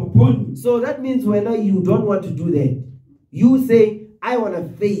Lord come upon you. So that means whenever you don't want to do that, you say, I want to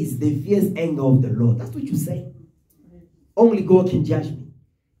face the fierce anger of the Lord. That's what you say. Only God can judge me.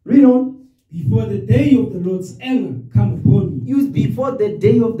 Read on. Before the day of the Lord's anger come upon you. Use before the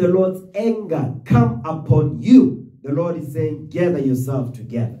day of the Lord's anger come upon you. The Lord is saying, gather yourself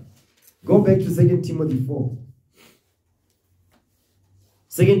together. Go back to 2 Timothy 4.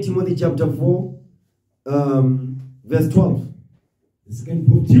 2 Timothy chapter 4, verse 12.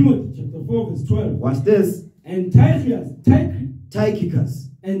 2 Timothy chapter 4, verse 12. Watch this. And Tychicus.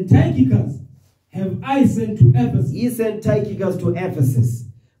 And Tychicus have I sent to Ephesus. He sent Tychicus to Ephesus,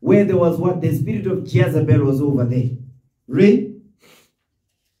 where there was what? The spirit of Jezebel was over there. Read.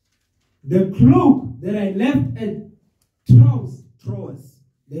 The cloak that I left at Troas.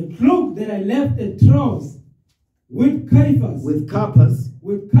 The cloak that I left at Troas with Caiaphas. With Caiaphas.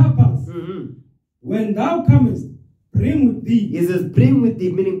 When thou comest, bring with thee. He says, bring with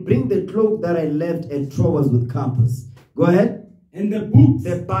thee, meaning bring the cloak that I left at Troas with Caiaphas. Go ahead. And the books.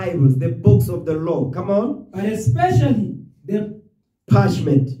 The Bibles, the books of the law. Come on. But especially the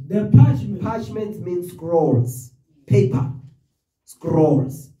parchment. The parchment. Parchment means scrolls. Paper.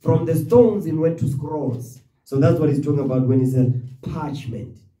 Scrolls. From the stones it went to scrolls. So that's what he's talking about when he said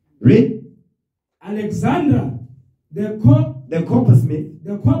parchment. Read. Alexander, the coppersmith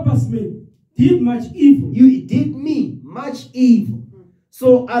did much evil. You did me much evil.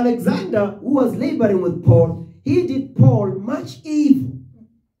 So Alexander, who was laboring with Paul, he did Paul much evil.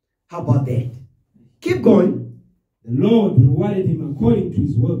 How about that? Keep going. The Lord rewarded him according to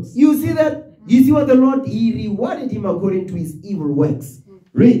his works. You see that? You see what the Lord, he rewarded him according to his evil works.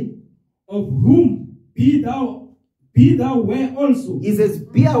 Read. Of whom be thou aware also. He says,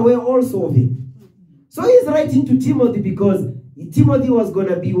 be aware also of him. So he's writing to Timothy because Timothy was going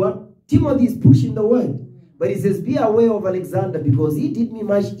to be what? Timothy is pushing the word. But he says, be aware of Alexander because he did me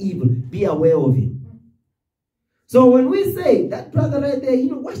much evil. Be aware of him. So when we say, that brother right there,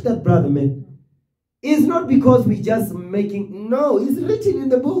 watch that brother, man. It's not because we just making, no, it's written in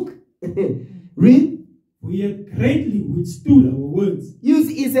the book. Read. We have greatly withstood our words. You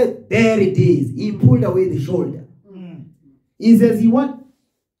see, he said, there it is. He pulled away the shoulder. He says, he what?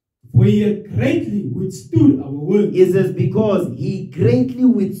 We have greatly withstood our words. He says, because he greatly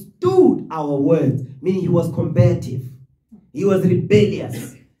withstood our words. Meaning he was combative. He was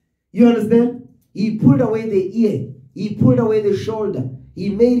rebellious. You understand? He pulled away the ear. He pulled away the shoulder. He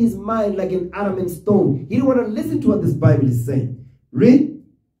made his mind like an adamant stone. He didn't want to listen to what this Bible is saying. Read.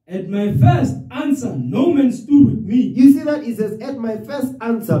 At my first answer, no man stood with me. You see that? It says, at my first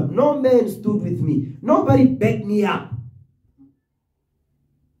answer, no man stood with me. Nobody backed me up.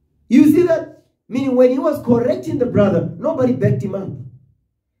 You see that? Meaning when he was correcting the brother, nobody backed him up.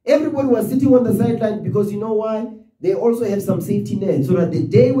 Everybody was sitting on the sideline because you know why? They also have some safety net so that the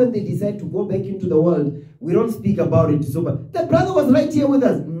day when they decide to go back into the world, we don't speak about it. So, but the brother was right here with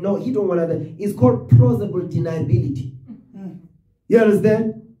us. No, he don't want that. It's called plausible deniability. You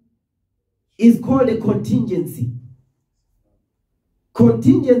understand? It's called a contingency.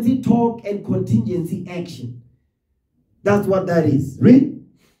 Contingency talk and contingency action. That's what that is. Read.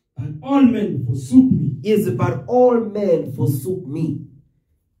 But all men forsook me. Yes, but all men forsook me.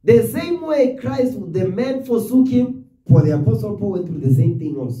 The same way Christ, the men forsook him, for the Apostle Paul went through the same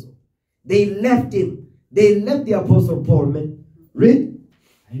thing also. They left him. They left the Apostle Paul, man. Read.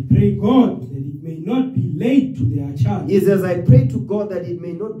 I pray God that it may not be laid to their charge. He says, I pray to God that it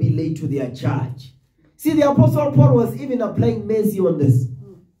may not be laid to their charge. See, the Apostle Paul was even applying mercy on this.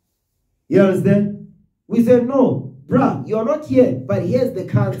 You understand? We said, no, bruh, you're not here, but here's the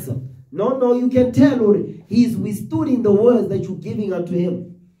counsel. No, you can tell, Lord, he's withstood in the words that you're giving unto him.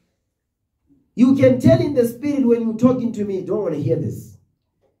 You can tell in the spirit when you're talking to me, you don't want to hear this.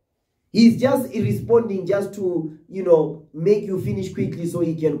 He's just responding just to, make you finish quickly so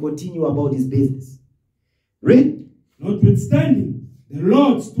he can continue about his business. Read. Notwithstanding, the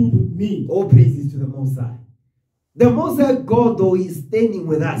Lord stood with me. All praises to the Most High. The Most High God, though, is standing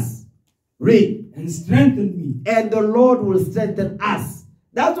with us. Read. And strengthened me. And the Lord will strengthen us.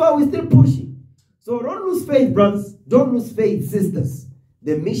 That's why we're still pushing. So don't lose faith, brothers. Don't lose faith, sisters.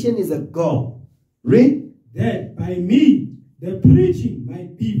 The mission is a goal. Read. That by me, the preaching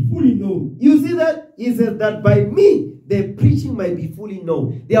might be fully known. You see that? He said that by me, the preaching might be fully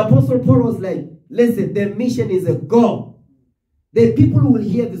known. The Apostle Paul was like, listen, the mission is a goal. The people will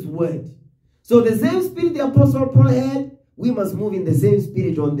hear this word. So the same spirit the Apostle Paul had, we must move in the same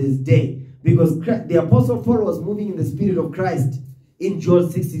spirit on this day. Because the Apostle Paul was moving in the spirit of Christ in John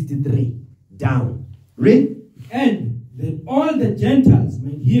 6:63. Down. Read. And that all the Gentiles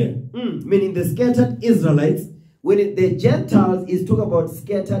might hear. Meaning the scattered Israelites. When the Gentiles is talking about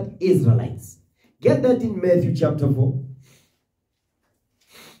scattered Israelites. Get that in Matthew chapter 4.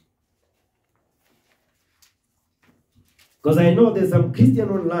 Because I know there's some Christian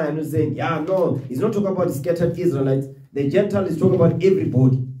online who's saying, yeah, no, he's not talking about scattered Israelites. The Gentile is talking about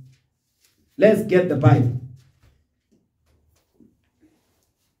everybody. Let's get the Bible.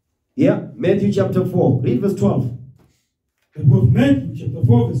 Yeah, Matthew chapter 4. Read verse 12. The book of Matthew chapter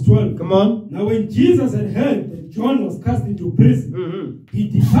 4 verse 12. Come on. Now when Jesus had heard that John was cast into prison, he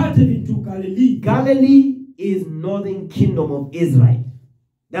departed into Galilee. Galilee is northern kingdom of Israel.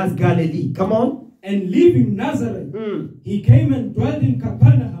 That's Galilee. Come on. And leaving Nazareth, he came and dwelt in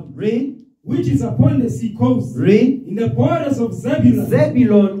Capernaum. Read. Which is upon the sea coast. Read. In the borders of Zebulun.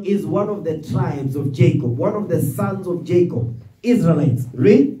 Zebulun is one of the tribes of Jacob. One of the sons of Jacob. Israelites.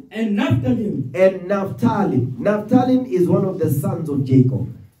 Read. And Naphtali. And Naphtali. Naphtali is one of the sons of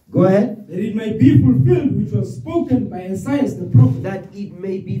Jacob. Go ahead. That it might be fulfilled which was spoken by Isaiah the prophet. That it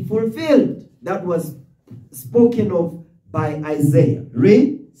may be fulfilled. That was spoken of by Isaiah.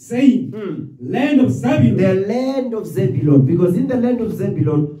 Read. Saying, land of Zebulun. The land of Zebulun. Because in the land of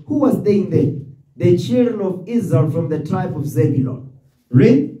Zebulun, who was staying there? The children of Israel from the tribe of Zebulun.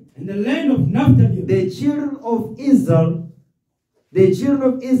 Read. And the land of Naphtali. The children of Israel. The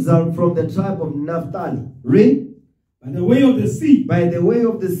children of Israel from the tribe of Naphtali. Read. By the way of the sea. By the way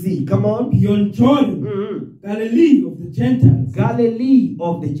of the sea. Come on. Beyond Jordan. Galilee of the Gentiles. Galilee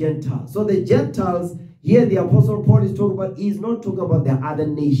of the Gentiles. So the Gentiles, here the Apostle Paul is talking about, he's not talking about the other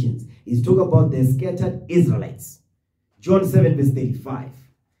nations. He's talking about the scattered Israelites. John 7 verse 35.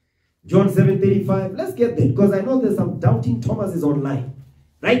 John 7:35. Let's get there. Because I know there's some doubting Thomases online.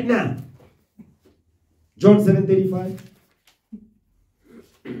 Right now. John 7:35.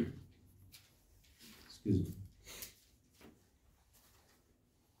 Excuse me.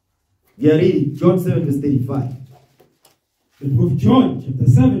 We are reading John 7 verse 35. The book of John chapter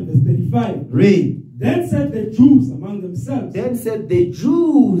 7 verse 35. Read. Then said the Jews among themselves. Then said the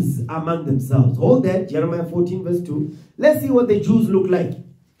Jews among themselves. Hold that. Jeremiah 14 verse 2. Let's see what the Jews look like.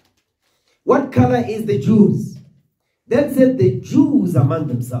 What color is the Jews? Then said the Jews among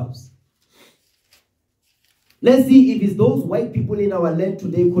themselves. Let's see if it's those white people in our land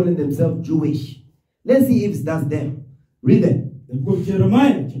today calling themselves Jewish. Let's see if that's them. Read it. The book of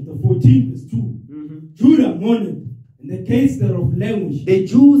Jeremiah chapter 14 verse 2. Judah mourned in the case thereof language. The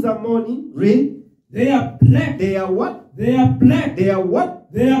Jews are mourning. Read. They are black. They are what? They are black. They are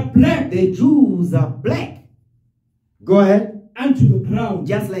what? They are black. The Jews are black. Go ahead. unto the ground.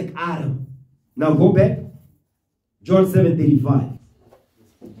 Just like Adam. Now go back. John 7:35.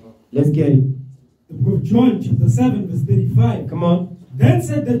 Let's get it. The book of John chapter 7 verse 35. Come on. Then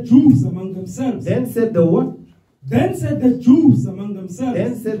said the Jews among themselves. Then said the what? Then said the Jews among themselves.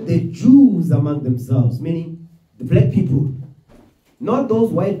 Then said the Jews among themselves, meaning the black people. Not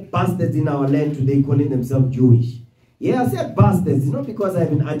those white bastards in our land today calling themselves Jewish. Yeah, I said bastards. It's not because I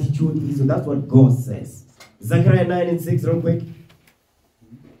have an attitude. So that's what God says. Zechariah 9:6, real quick.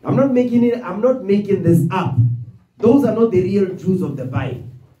 I'm not making this up. Those are not the real Jews of the Bible.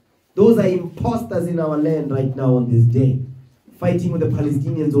 Those are imposters in our land right now on this day. Fighting with the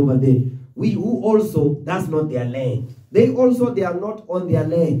Palestinians over there. That's not their land. They are not on their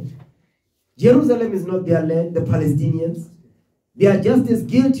land. Jerusalem is not their land, the Palestinians. They are just as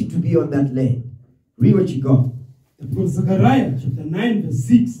guilty to be on that land. Read what you got. The book of Zechariah chapter 9 verse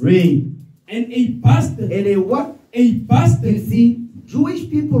 6. Read. And a bastard. And a what? A bastard. You see, Jewish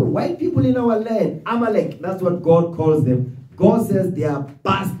people, white people in our land, Amalek, that's what God calls them. God says they are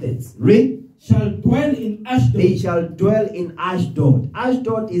bastards. Read. Shall dwell in Ashdod. They shall dwell in Ashdod.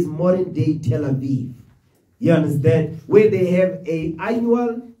 Ashdod is modern day Tel Aviv. You understand? Where they have an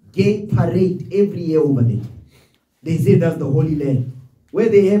annual gay parade every year over there. They say that's the Holy Land. Where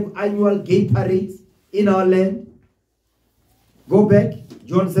they have annual gay parades in our land. Go back.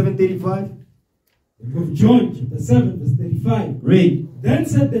 John 7:35. The book of John chapter 7 verse 35. Read. Then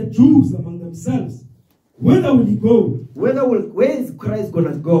said the Jews among themselves, whither will he go? Where is Christ going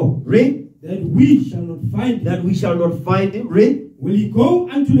to go? Read. That we shall not find him. That we shall not find him. Read. Will he go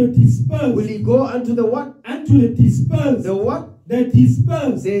unto the dispersed? Will he go unto the what? Unto the dispersed. The what? The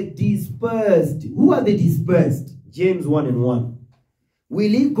dispersed. The dispersed. Who are the dispersed? James 1:1.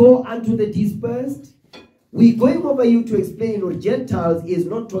 Will he go unto the dispersed? We're going over you to explain what Gentiles is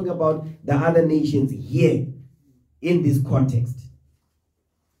not talking about the other nations here in this context.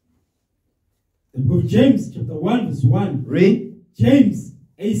 The book of James chapter 1 verse 1. Read. James,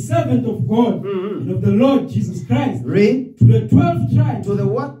 a servant of God and of the Lord Jesus Christ. Read. To the 12 tribes. To the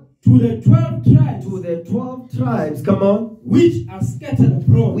what? To the 12 tribes. To the 12 tribes. Come on. Which are scattered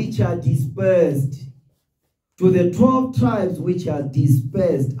abroad. Which are dispersed. To the 12 tribes which are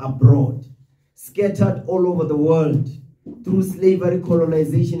dispersed abroad. Scattered all over the world. Through slavery,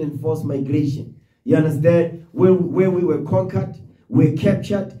 colonization, and forced migration. You understand? Where we were conquered, were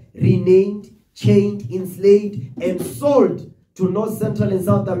captured, renamed, chained, enslaved, and sold to North, Central, and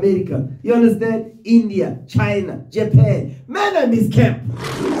South America. You understand? India, China, Japan. Man, I miss camp.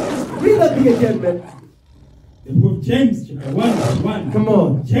 Read that thing again, man. The book of James, chapter 1, verse 1. Come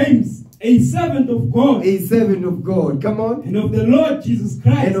on. James, a servant of God. A servant of God. Come on. And of the Lord Jesus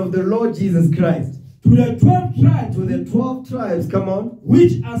Christ. And of the Lord Jesus Christ. To the 12 tribes. To the 12 tribes. Come on.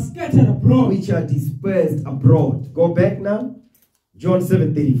 Which are scattered abroad. Which are dispersed abroad. Go back now. John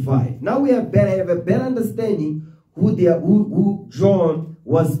 7:35. Now we have a better understanding who John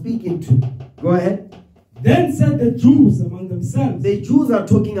was speaking to. Go ahead. Then said the Jews among themselves. The Jews are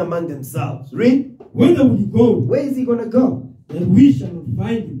talking among themselves. Read. Whither will he go? Where is he going to go? That we shall not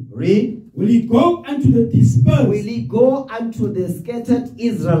find him. Read. Will he go unto the dispersed? Will he go unto the scattered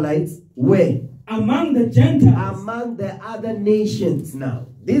Israelites? Where? Among the Gentiles. Among the other nations now.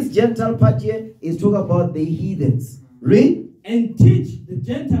 This Gentile part here is talking about the heathens. Read. And teach the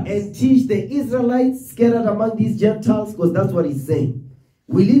Gentiles. And teach the Israelites scattered among these Gentiles, because that's what he's saying.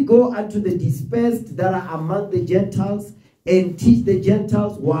 Will he go unto the dispersed that are among the Gentiles and teach the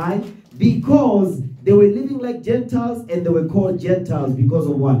Gentiles? Why? Because they were living like Gentiles and they were called Gentiles because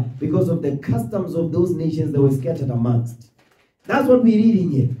of what? Because of the customs of those nations they were scattered amongst. That's what we're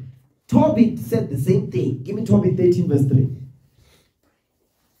reading here. Tobit said the same thing. Give me Tobit 13 verse 3.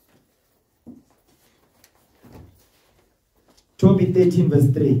 Tobit 13 verse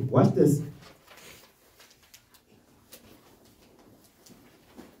 3. Watch this.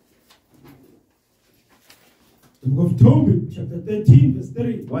 The book of Tobit, chapter 13, verse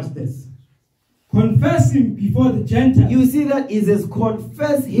 3. Watch this. Confess him before the Gentiles. You see that it says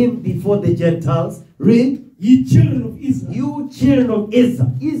confess him before the Gentiles. Read. Ye children of Israel. You children of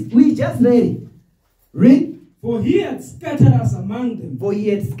Israel. We just read it. Read. For he had scattered us among them. For he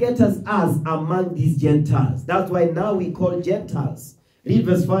had scattered us among these Gentiles. That's why now we call Gentiles. Read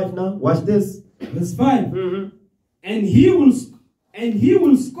verse 5 now. Watch this. Verse 5. And he will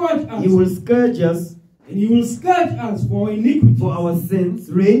scourge us. He will scourge us. And he will scourge us for iniquity. For our sins.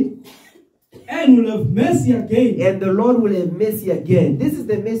 Read. And will have mercy again. And the Lord will have mercy again. This is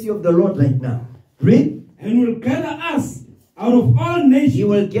the mercy of the Lord right now. Read. And will gather us out of all nations. He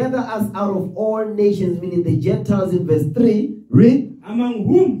will gather us out of all nations, meaning the Gentiles in verse 3. Read. Among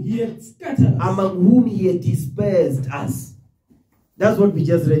whom he had scattered us. Among whom he had dispersed us. That's what we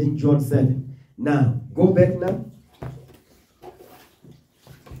just read in John 7. Now, go back now.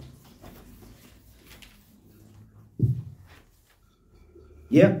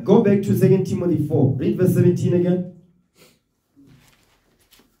 Yeah, go back to 2 Timothy 4. Read verse 17 again.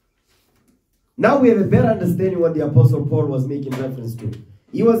 Now we have a better understanding what the Apostle Paul was making reference to.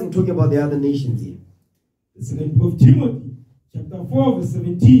 He wasn't talking about the other nations here. The second book of Timothy, chapter 4, verse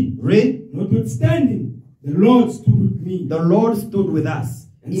 17. Read. Notwithstanding, the Lord stood with me. The Lord stood with us.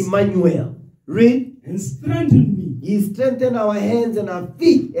 Emmanuel. Read. And strengthened me. He strengthened our hands and our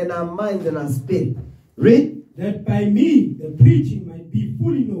feet and our minds and our spirit. Read. That by me the preaching might be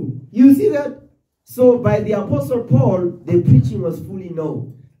fully known. You see that? So by the Apostle Paul, the preaching was fully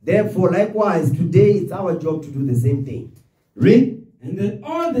known. Therefore, likewise, today it's our job to do the same thing. Read. And that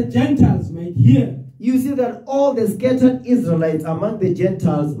all the Gentiles might hear. You see that all the scattered Israelites among the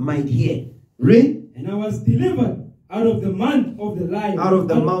Gentiles might hear. Read. And I was delivered out of the mouth of the lion. Out of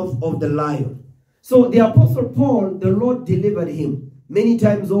the mouth of the lion. So the Apostle Paul, the Lord delivered him many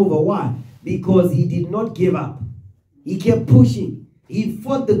times over. Why? Because he did not give up. He kept pushing. He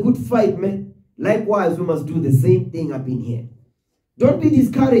fought the good fight, man. Likewise, we must do the same thing up in here. Don't be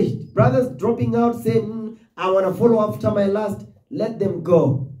discouraged. Brothers dropping out saying, I want to follow after my lust. Let them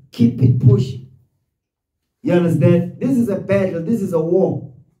go. Keep it pushing. You understand? This is a battle. This is a war.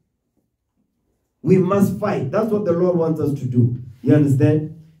 We must fight. That's what the Lord wants us to do. You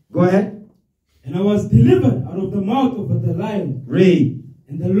understand? Go ahead. And I was delivered out of the mouth of the lion. Read.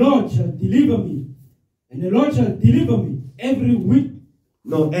 And the Lord shall deliver me. And the Lord shall deliver me every week.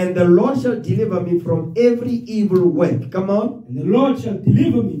 No, and the Lord shall deliver me from every evil work. Come on. And the Lord shall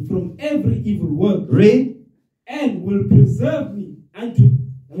deliver me from every evil work. Read. And will preserve me unto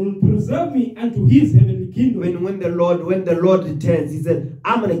his heavenly kingdom. When the Lord returns, he said,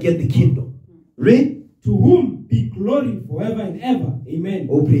 I'm going to get the kingdom. Read. To whom be glory forever and ever. Amen.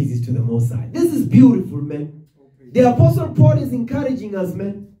 Oh, praises to the Most High. This is beautiful, man. The Apostle Paul is encouraging us,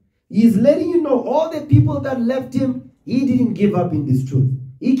 man. He is letting you know all the people that left him, he didn't give up in this truth.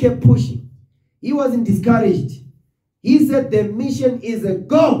 He kept pushing. He wasn't discouraged. He said the mission is a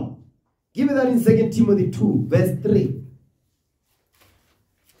go. Give me that in 2 Timothy 2, verse 3.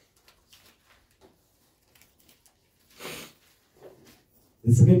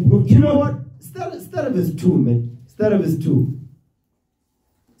 The second book of You know what? Start at verse 2, man. Start at verse 2.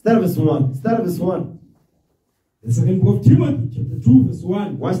 Start at verse 1. Start at verse 1. The second book of Timothy, chapter 2, verse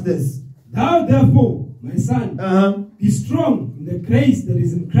 1. Watch this. Thou therefore, my son, be strong in the grace that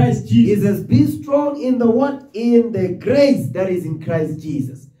is in Christ Jesus. He says, be strong in the what? In the grace that is in Christ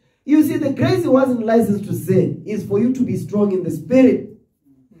Jesus. You see, the grace he wasn't licensed to say is for you to be strong in the spirit.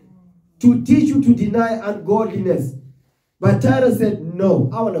 To teach you to deny ungodliness. But Tyra said, no,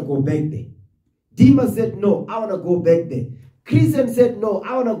 I want to go back there. Demas said, no, I want to go back there. Christian said, no,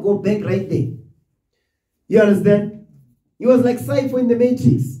 I want to go back right there. You understand? He was like Cypher in the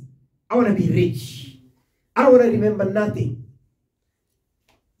Matrix. I want to be rich. I don't want to remember nothing.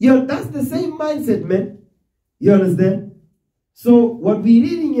 You know, that's the same mindset, man. You understand? So what we're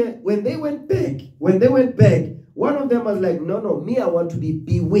reading here, when they went back, one of them was like, no, me, I want to be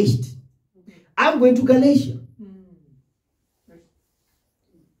bewitched. I'm going to Galatia.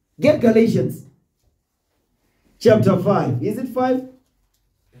 Get Galatians. Chapter 5. Is it 5?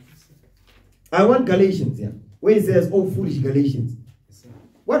 I want Galatians, yeah. Where it says, oh, foolish Galatians.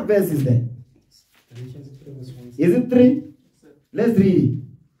 What verse is that? Is it 3? Let's read it.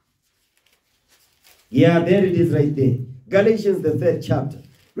 Yeah, there it is right there. Galatians, the 3rd chapter.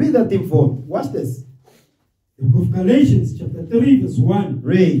 Read that thing for me. Watch this. The book of Galatians, chapter 3, verse 1.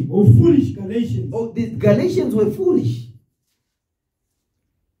 Read. Oh, foolish Galatians. Oh, the Galatians were foolish.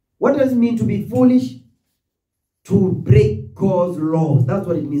 What does it mean to be foolish? To break God's laws. That's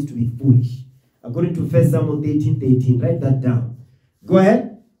what it means to be foolish. According to 1 Samuel 13:13. Write that down. Go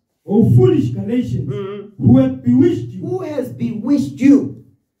ahead. Oh, foolish Galatians, who have bewitched you. Who has bewitched you?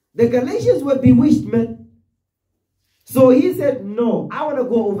 The Galatians were bewitched, man. So he said, no, I want to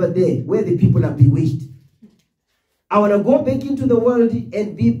go over there where the people are bewitched. I want to go back into the world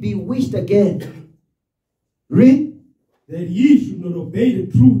and be bewitched again. Read. That ye should not obey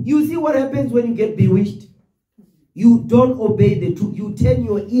the truth. You see what happens when you get bewitched? You don't obey the truth. You turn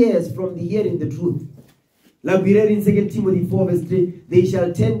your ears from the hearing the truth. Like we read in 2 Timothy 4 verse 3, they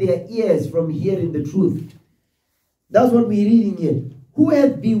shall turn their ears from hearing the truth. That's what we're reading here. Who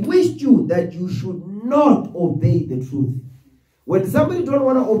has bewitched you that you should not obey the truth? When somebody don't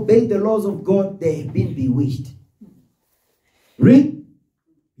want to obey the laws of God, they have been bewitched. Read.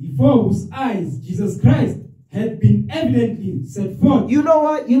 Before whose eyes Jesus Christ had been evidently set forth. You know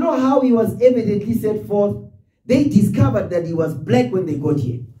what? You know how he was evidently set forth? they discovered that he was black when they got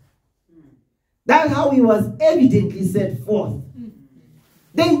here. That's how he was evidently set forth.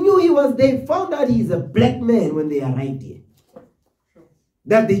 They knew they found out he's a black man when they arrived here.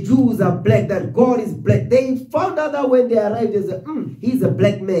 That the Jews are black, that God is black. They found out that when they arrived, they said, he's a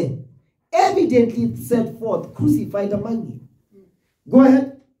black man. Evidently set forth, crucified among you. Go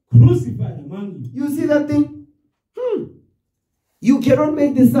ahead. Crucified among you. You see that thing? You cannot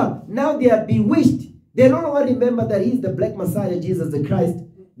make this up. Now they are bewitched. They no longer remember that he's the black Messiah, Jesus the Christ.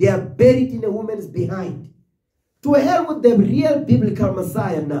 They are buried in a woman's behind. To hell with the real biblical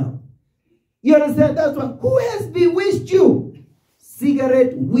Messiah now. You understand? That's why. Who has bewitched you?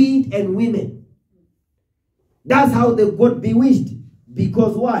 Cigarette, weed, and women. That's how they got bewitched.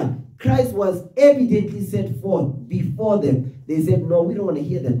 Because why? Christ was evidently set forth before them. They said, no, we don't want to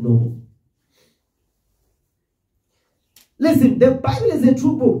hear that no more. Listen, the Bible is a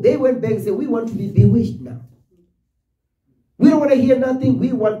true book. They went back and said, we want to be bewitched now. We don't want to hear nothing.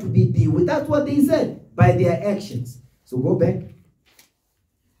 We want to be bewitched. That's what they said by their actions. So go back.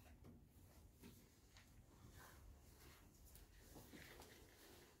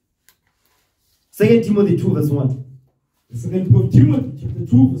 Second Timothy 2 verse 1. The second book of Timothy chapter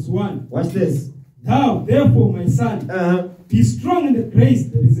 2 verse 1. Watch this. Thou, therefore, my son, be strong in the grace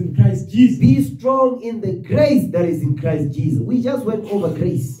that is in Christ Jesus. Be strong in the grace that is in Christ Jesus. We just went over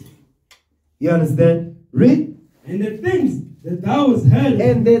grace. You understand? Read. And the things that thou hast heard.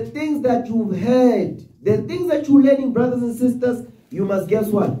 And the things that you've heard. The things that you're learning, brothers and sisters, you must, guess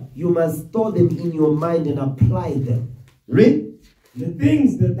what? You must store them in your mind and apply them. Read. The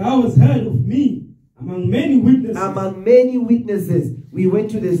things that thou hast heard of me among many witnesses. Among many witnesses. We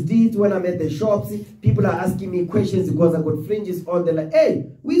went to the streets when I'm at the shops. People are asking me questions because I got fringes on. They're like,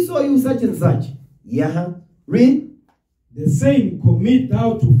 hey, we saw you such and such. Yeah. Read. The same commit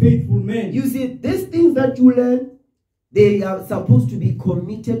thou to faithful men. You see, these things that you learn, they are supposed to be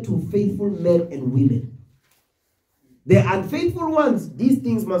committed to faithful men and women. The unfaithful ones, these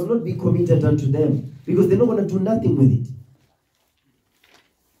things must not be committed unto them because they're not going to do nothing with it.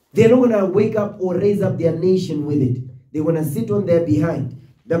 They're not going to wake up or raise up their nation with it. They're going to sit on their behind.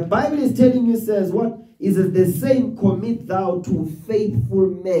 The Bible is telling you, says what? Is the same commit thou to faithful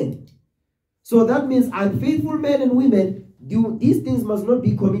men. So that means unfaithful men and women, these things must not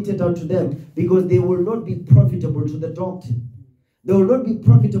be committed unto them because they will not be profitable to the doctrine. They will not be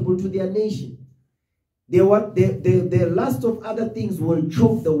profitable to their nation. The lust of other things will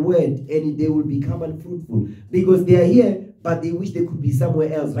choke the word and they will become unfruitful because they are here, but they wish they could be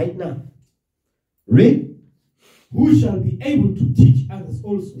somewhere else right now. Read. Who shall be able to teach others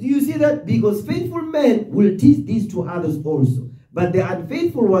also. Do you see that? Because faithful men will teach these to others also. But the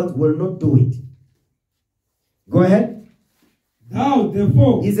unfaithful ones will not do it. Go ahead. Thou,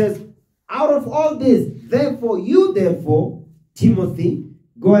 therefore. He says, out of all this, therefore, you, therefore, Timothy,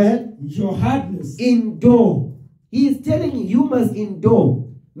 go ahead. Your hardness. Endure. He is telling you, you must endure.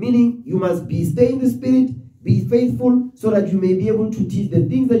 Meaning, you must stay in the spirit, be faithful, so that you may be able to teach the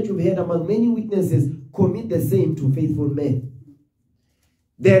things that you've heard among many witnesses. Commit the same to faithful men.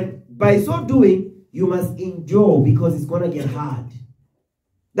 Then, by so doing, you must endure because it's going to get hard.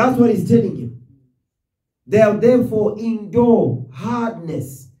 That's what he's telling you. Therefore, endure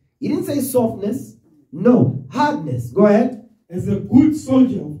hardness. He didn't say softness. No, hardness. Go ahead. As a good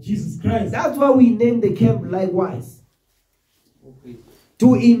soldier of Jesus Christ. That's why we named the camp likewise. Okay.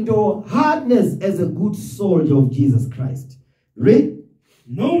 To endure hardness as a good soldier of Jesus Christ. Read.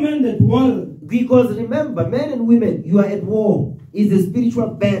 No man that war. Because remember, men and women, you are at war. It's a spiritual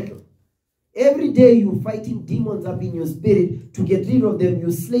battle. Every day you're fighting demons up in your spirit. To get rid of them,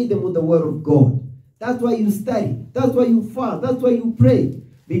 you slay them with the word of God. That's why you study. That's why you fast. That's why you pray.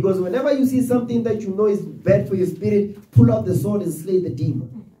 Because whenever you see something that you know is bad for your spirit, pull out the sword and slay the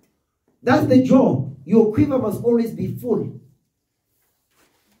demon. That's the job. Your quiver must always be full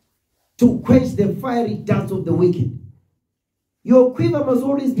to quench the fiery darts of the wicked. Your quiver must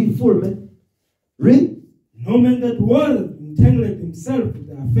always be full, man. Read. No man that warreth entangleth himself with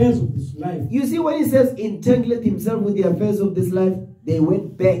the affairs of this life. You see when he says entangleth himself with the affairs of this life, they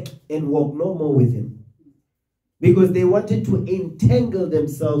went back and walked no more with him. Because they wanted to entangle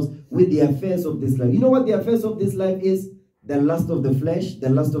themselves with the affairs of this life. You know what the affairs of this life is? The lust of the flesh, the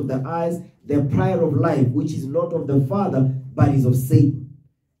lust of the eyes, the pride of life, which is not of the Father, but is of Satan.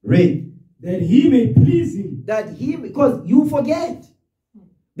 Read. That he may please him. Because you forget.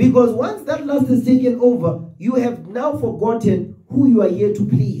 Because once that lust is taken over, you have now forgotten who you are here to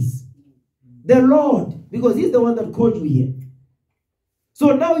please. The Lord. Because he's the one that called you here.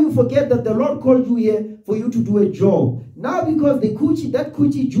 So now you forget that the Lord called you here for you to do a job. Now because that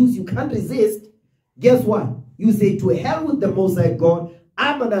coochie juice you can't resist, guess what? You say, to hell with the Most High God,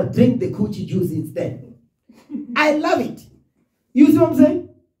 I'm going to drink the coochie juice instead. I love it. You see what I'm saying?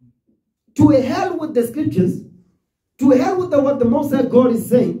 To hell with the scriptures. To hell with what the Most High God is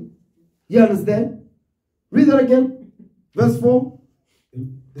saying. You understand? Read that again. Verse 4.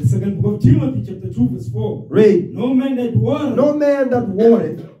 The second book of Timothy, chapter 2, verse 4. Read. No man that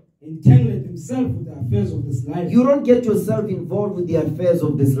warreth entangleth himself with the affairs of this life. You don't get yourself involved with the affairs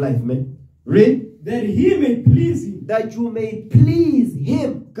of this life, man. Read. That he may please him. That you may please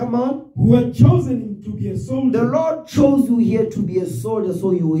him. Come on. Who had chosen him to be a soldier. The Lord chose you here to be a soldier,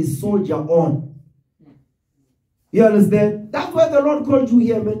 so you will soldier on. You understand? That's why the Lord called you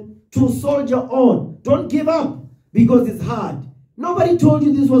here, man. To soldier on. Don't give up because it's hard. Nobody told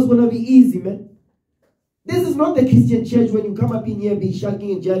you this was going to be easy, man. This is not the Christian church when you come up in here, be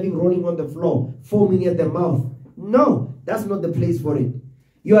shaking and jiving, rolling on the floor, foaming at the mouth. No, that's not the place for it.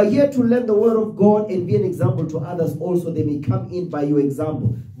 You are here to learn the word of God and be an example to others also. They may come in by your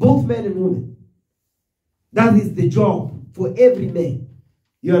example. Both men and women. That is the job for every man.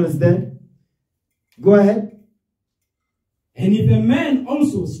 You understand? Go ahead. And if a man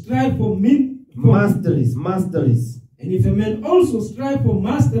also strive for masteries. And if a man also strive for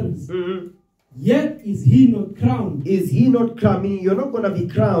masteries, yet is he not crowned. Is he not crowned? Meaning you're not going to be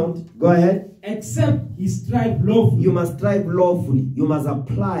crowned. Go ahead. Except he strive lawfully. You must strive lawfully. You must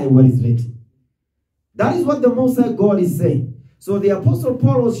apply what is written. That is what the Most High God is saying. So the Apostle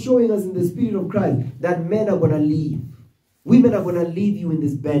Paul was showing us in the Spirit of Christ that men are going to leave. Women are going to leave you in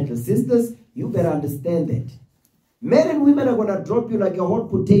this battle. Sisters, you better understand that. Men and women are going to drop you like a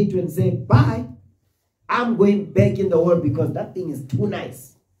hot potato and say, bye. I'm going back in the world because that thing is too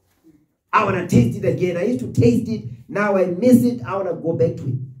nice. I want to taste it again. I used to taste it. Now I miss it. I want to go back to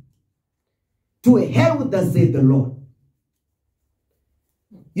it. To hell with that, said the Lord.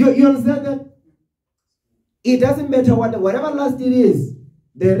 You understand that? It doesn't matter whatever lust it is.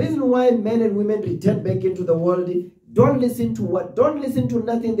 The reason why men and women return back into the world, don't listen to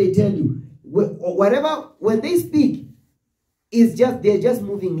nothing they tell you. Whatever, when they speak, they're just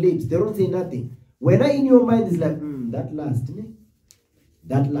moving lips. They don't say nothing. When in your mind is like, that last,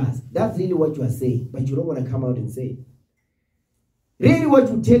 that last. That's really what you are saying, but you don't want to come out and say it. Really what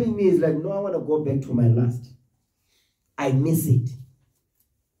you're telling me is like, no, I want to go back to my last. I miss it.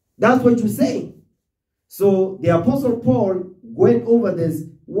 That's what you're saying. So the Apostle Paul went over this.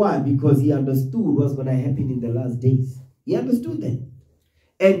 Why? Because he understood what's going to happen in the last days. He understood that.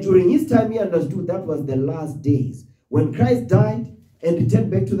 And during his time, he understood that was the last days. When Christ died and returned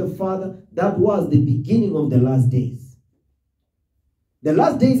back to the Father, that was the beginning of the last days. The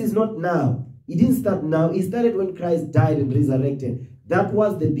last days is not now. It didn't start now. It started when Christ died and resurrected. That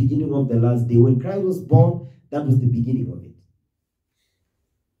was the beginning of the last day. When Christ was born, that was the beginning of it.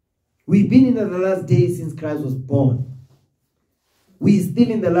 We've been in the last days since Christ was born. We're still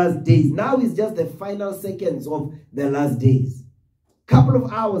in the last days. Now it's just the final seconds of the last days. Couple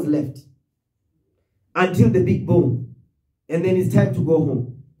of hours left until the big boom. And then it's time to go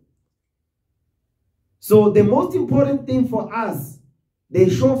home. So the most important thing for us, the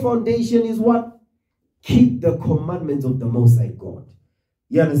sure foundation is what? Keep the commandments of the Most High God.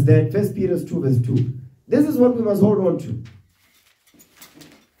 You understand? 1 Peter 2 verse 2. This is what we must hold on to.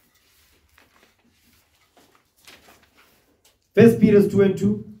 1 Peter 2 and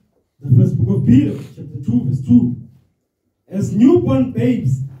 2. The first book of Peter, chapter 2 verse 2. As newborn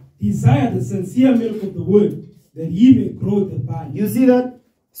babes, desire the sincere milk of the word, that ye may grow thereby. You see that?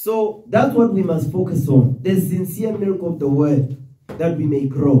 So that's what we must focus on. The sincere milk of the word, that we may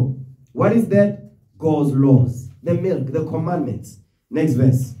grow. What is that? God's laws. The milk, the commandments. Next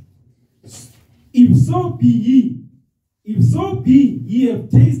verse. If so be ye have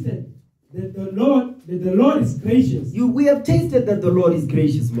tasted that the Lord is gracious. We have tasted that the Lord is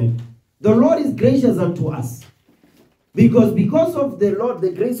gracious, man. The Lord is gracious unto us. Because of the Lord,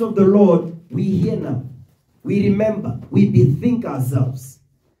 the grace of the Lord, we hear now. We remember. We bethink ourselves.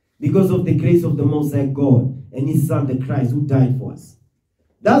 Because of the grace of the Most High God and His Son, the Christ, who died for us.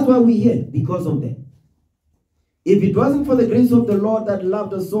 That's why we hear, because of that. If it wasn't for the grace of the Lord that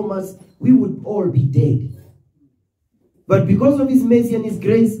loved us so much, we would all be dead. But because of His mercy and His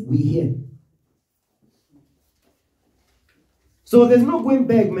grace, we hear. So there's no going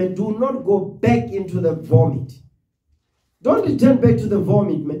back, man. Do not go back into the vomit. Don't return back to the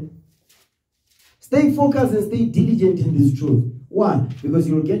vomit, man. Stay focused and stay diligent in this truth. Why? Because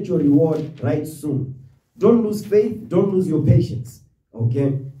you'll get your reward right soon. Don't lose faith. Don't lose your patience.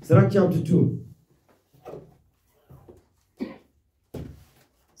 Okay? Sirach chapter 2.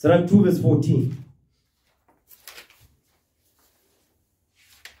 Sirach 2 verse 14.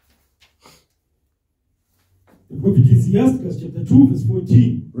 Ecclesiastes chapter 2 verse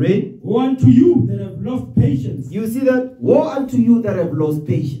 14. Read. Woe unto you that have lost patience. You see that? Woe unto you that have lost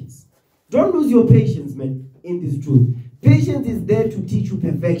patience. Don't lose your patience, man, in this truth. Patience is there to teach you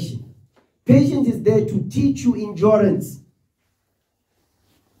perfection. Patience is there to teach you endurance.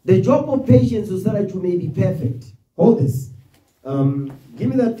 The job of patience is so that you may be perfect. Hold this. Give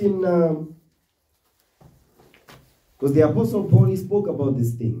me that in... because the Apostle Paul, he spoke about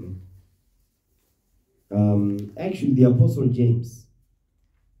this thing. Actually, the Apostle James.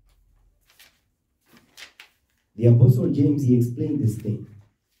 The Apostle James, he explained this thing.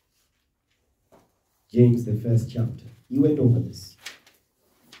 James, the first chapter. He went over this.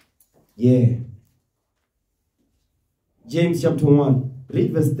 Yeah. James chapter 1.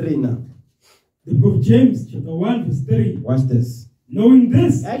 Read verse 3 now. The book of James chapter 1 verse 3. Watch this. Knowing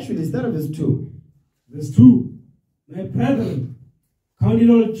this. Actually, start at verse 2. Verse 2. My brethren, count it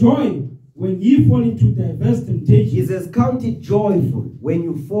all joy when ye fall into diverse temptations. He says, count it joyful when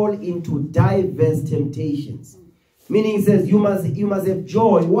you fall into diverse temptations. Meaning, he says, you must have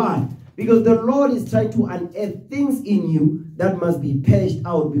joy. Why? Because the Lord is trying to unearth things in you that must be purged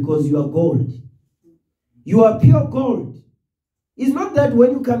out because you are gold. You are pure gold. It's not that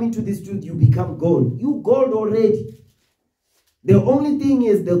when you come into this truth, you become gold. You gold already. The only thing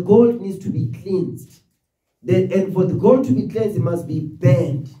is the gold needs to be cleansed. And for the gold to be cleansed, it must be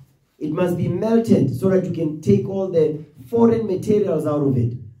burned. It must be melted so that you can take all the foreign materials out of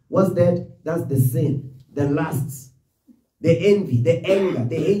it. What's that? That's the sin, the lusts, the envy, the anger,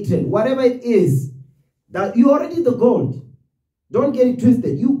 the hatred, whatever it is. That you already the gold. Don't get it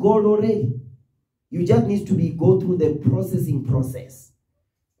twisted. You gold already. You just need to go through the processing process.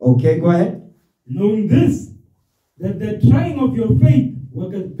 Okay, go ahead. Knowing this, that the trying of your faith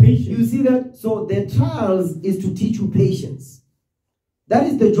worketh patience. You see that? So the trials is to teach you patience. That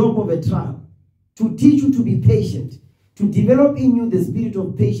is the job of a trial. To teach you to be patient. To develop in you the spirit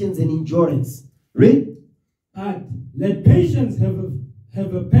of patience and endurance. Read. But let patience have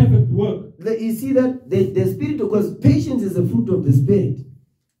a perfect work. You see that? The spirit, because patience is the fruit of the spirit.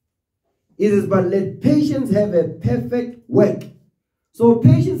 It says, but let patience have a perfect work. So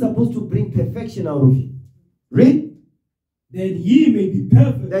patience is supposed to bring perfection out of you. Read. That ye may be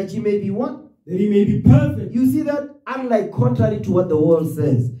perfect. That ye may be what? That ye may be perfect. You see that? Unlike contrary to what the world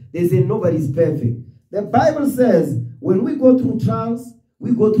says. They say nobody's perfect. The Bible says when we go through trials,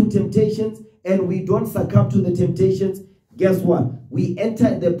 we go through temptations, and we don't succumb to the temptations, guess what? We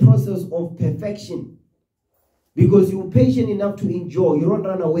enter the process of perfection. Because you're patient enough to endure. You don't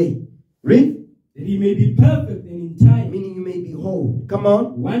run away. Read. That he may be perfect and in time. Meaning you may be whole. Come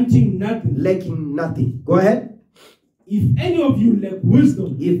on. Wanting nothing. Lacking nothing. Go ahead. If any of you lack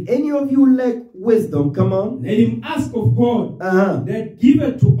wisdom. If any of you lack wisdom, come on. Let him ask of God. That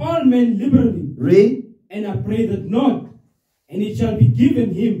giveth to all men liberally. Read. And I pray that not. And it shall be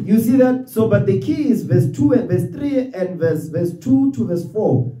given him. You see that? So, but the key is verse 2 and verse 3 and verse 2 to verse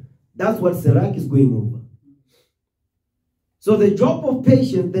 4. That's what Sirach is going over. So the job of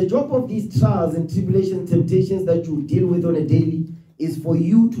patience, the job of these trials and tribulations, temptations that you deal with on a daily is for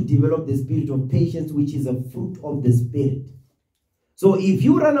you to develop the spirit of patience, which is a fruit of the spirit. So if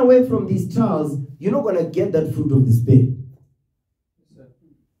you run away from these trials, you're not going to get that fruit of the spirit.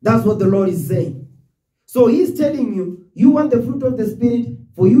 That's what the Lord is saying. So he's telling you, you want the fruit of the spirit,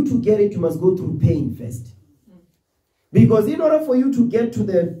 for you to get it, you must go through pain first. Because in order for you to get to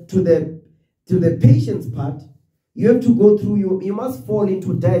the patience part, you have to go through, you must fall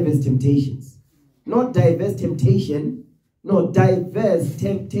into diverse temptations. Not diverse temptation, no, diverse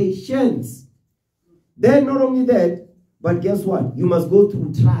temptations. Then not only that, but guess what? You must go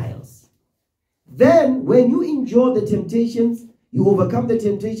through trials. Then when you endure the temptations, you overcome the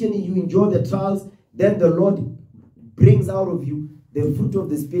temptation, and you endure the trials, then the Lord brings out of you the fruit of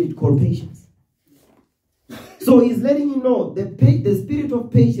the spirit called patience. So he's letting you know the spirit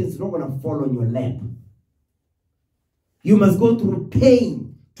of patience is not going to fall on your lap. You must go through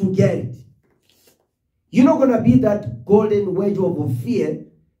pain to get it. You're not going to be that golden wedge of fear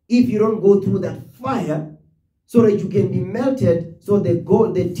if you don't go through that fire so that you can be melted so the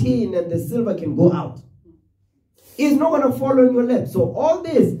gold, the tin and the silver can go out. It's not going to fall on your lap. So all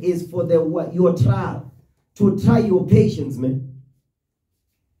this is for your trial, to try your patience, man.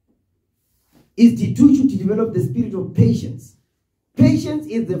 Is to teach you to develop the spirit of patience. Patience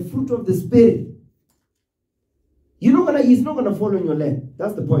is the fruit of the spirit. It's not gonna fall on your lap.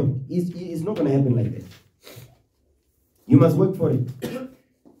 That's the point. It's not gonna happen like that. You must work for it.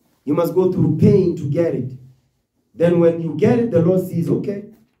 You must go through pain to get it. Then when you get it, the Lord sees, okay,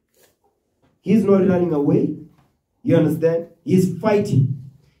 he's not running away. You understand? He's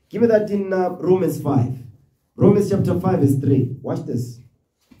fighting. Give me that in Romans 5. Romans chapter 5 verse 3. Watch this.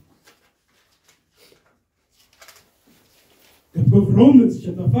 The book of Romans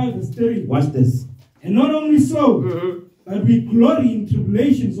chapter 5 verse 3. Watch this. And not only so, but we glory in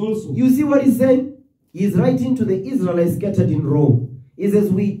tribulations also. You see what he's saying? He's writing to the Israelites scattered in Rome. He says,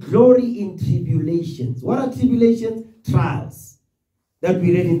 we glory in tribulations. What are tribulations? Trials. That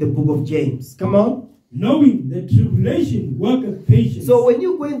we read in the book of James. Come on. Knowing that tribulation worketh patience. So when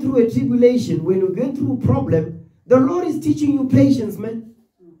you're going through a tribulation, when you're going through a problem, the Lord is teaching you patience, man.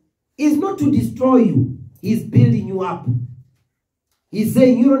 It's not to destroy you. He's building you up. He's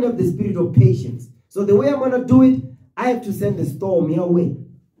saying you don't have the spirit of patience. So the way I'm going to do it, I have to send the storm your way.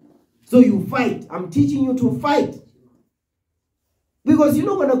 So you fight. I'm teaching you to fight. Because you're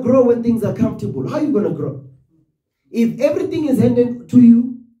not going to grow when things are comfortable. How are you going to grow? If everything is handed to you,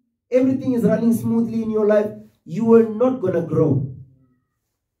 everything is running smoothly in your life, you are not going to grow.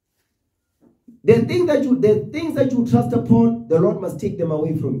 The things that you trust upon, the Lord must take them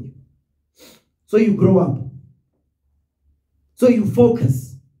away from you. So you grow up. So you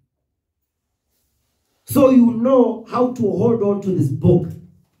focus. So you know how to hold on to this book.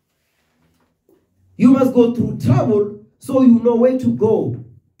 You must go through trouble so you know where to go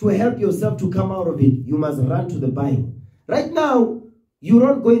to help yourself to come out of it. You must run to the Bible. Right now, you're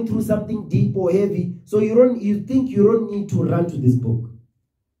not going through something deep or heavy, so you think you don't need to run to this book.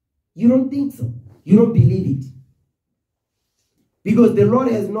 You don't think so. You don't believe it. Because the Lord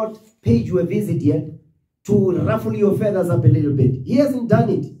has not paid you a visit yet to ruffle your feathers up a little bit. He hasn't done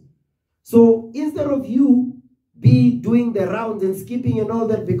it. So instead of you be doing the rounds and skipping and all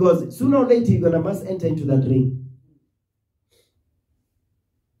that, because sooner or later you're going to must enter into that ring.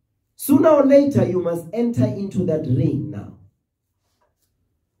 Sooner or later you must enter into that ring now.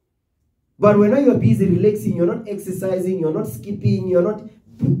 But when you're busy relaxing, you're not exercising, you're not skipping, you're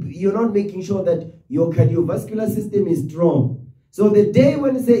not making sure that your cardiovascular system is strong. So the day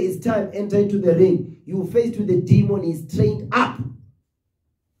when you say it's time, enter into the ring, you face with the demon is trained up.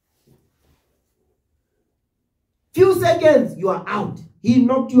 Few seconds, you are out. He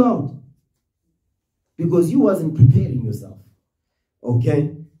knocked you out. Because you wasn't preparing yourself.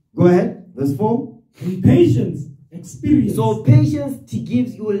 Okay? Go ahead. Verse 4. And patience, experience. So patience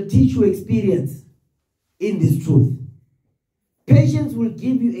will teach you experience in this truth. Patience will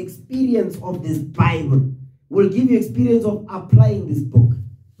give you experience of this Bible. Will give you experience of applying this book.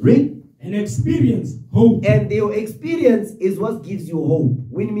 Read. And experience hope. And your experience is what gives you hope.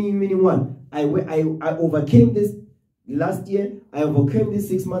 Meaning what? I overcame this last year. I overcame this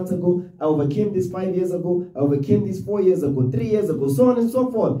 6 months ago. I overcame this 5 years ago. I overcame this 4 years ago, 3 years ago, so on and so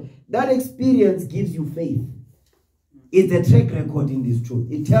forth. That experience gives you faith. It's a track record in this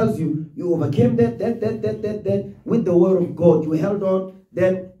truth. It tells you you overcame that with the word of God. You held on.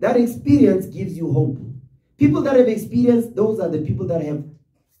 Then that experience gives you hope. People that have experienced, those are the people that have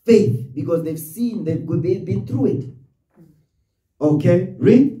faith because they've seen, they've been through it. Okay,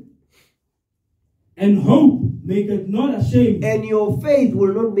 read. And hope maketh not ashamed. And your faith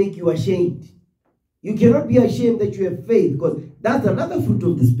will not make you ashamed. You cannot be ashamed that you have faith because that's another fruit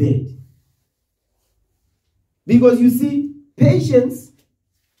of the Spirit. Because you see, patience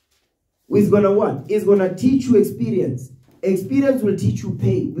is going to what? It's going to teach you experience. Experience will teach you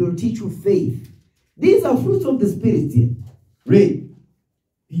faith. Will teach you faith. These are fruits of the Spirit here. Read.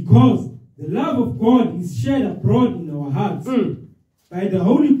 Because the love of God is shed abroad in our hearts by the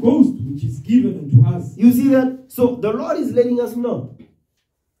Holy Ghost which is given unto us. You see that? So the Lord is letting us know.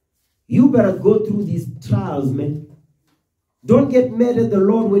 You better go through these trials, man. Don't get mad at the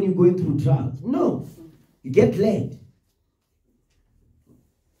Lord when you're going through trials. No. You get led.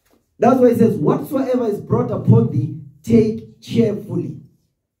 That's why it says, whatsoever is brought upon thee, take cheerfully.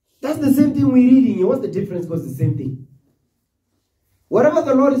 That's the same thing we're reading here. What's the difference? Because it's the same thing. Whatever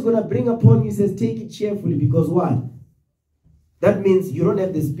the Lord is going to bring upon you, he says, take it cheerfully. Because why? That means you don't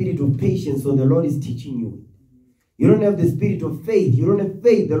have the spirit of patience, so the Lord is teaching you. You don't have the spirit of faith. You don't have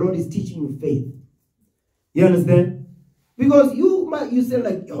faith. The Lord is teaching you faith. You understand? Because you say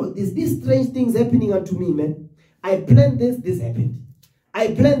like, oh, there's these strange things happening unto me, man. I planned this happened.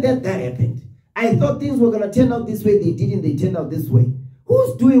 I planned that happened. I thought things were going to turn out this way. They didn't. They turned out this way.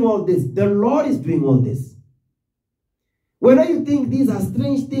 Who's doing all this? The Lord is doing all this. Whether you think these are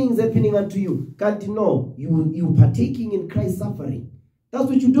strange things happening unto you, can't you know? You partaking in Christ's suffering. That's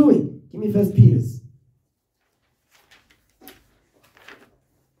what you're doing. Give me 1 Peter.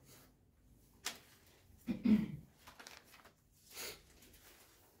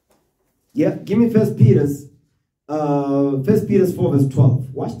 Yeah, give me 1 Peter. 1 Peter 4 verse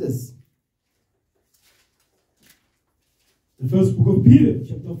 12. Watch this. The first book of Peter,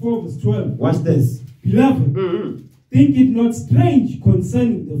 chapter 4 verse 12. Watch this. Beloved, think it not strange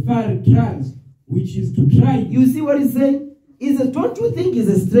concerning the fiery trials, which is to try you. You see what he's saying? He says, don't you think it's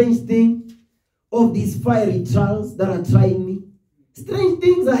a strange thing of these fiery trials that are trying me? Strange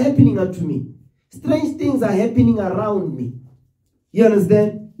things are happening unto me. Strange things are happening around me. You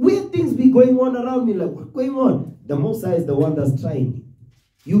understand? Weird things be going on around me. Like, what's going on? The Most High is the one that's trying me.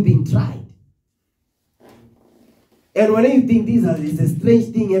 You've been tried. And whenever you think it's a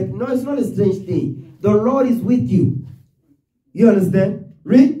strange thing, no, it's not a strange thing. The Lord is with you. You understand?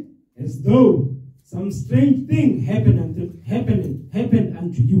 Read. As though some strange thing happened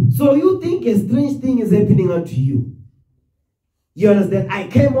unto you. So you think a strange thing is happening unto you. You understand? I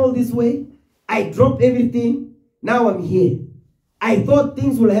came all this way. I dropped everything. Now I'm here. I thought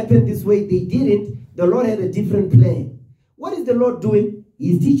things will happen this way. They didn't. The Lord had a different plan. What is the Lord doing?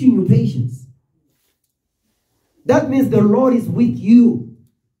 He's teaching you patience. That means the Lord is with you.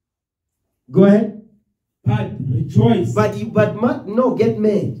 Go ahead. But rejoice. No, get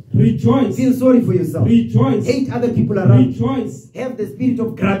mad. Rejoice. Feel sorry for yourself. Rejoice. Hate other people around. Rejoice. Have the spirit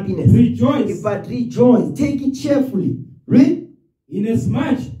of grumpiness. Rejoice. But rejoice. Take it cheerfully. Read.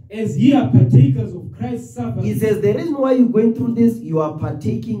 Inasmuch as ye are partakers of Christ's suffering. He says the reason why you're going through this, you are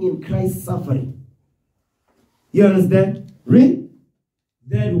partaking in Christ's suffering. You understand? Read.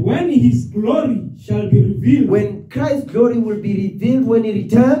 That when his glory shall be revealed. When Christ's glory will be revealed when he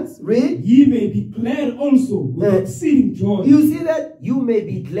returns. Read. Ye may be glad also with exceeding joy. You see that? You may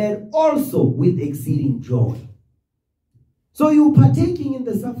be glad also with exceeding joy. So you're partaking in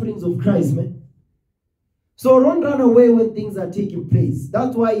the sufferings of Christ, man. So don't run away when things are taking place.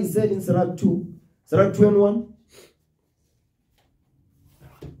 That's why he said in Sirach 2 and 1.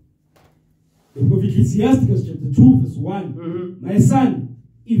 The book of Ecclesiastes chapter 2 verse 1. My son,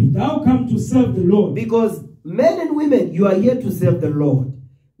 if thou come to serve the Lord. Because men and women, you are here to serve the Lord.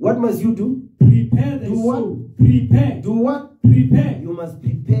 What must you do? Prepare thy soul. Prepare. Do what? Prepare. You must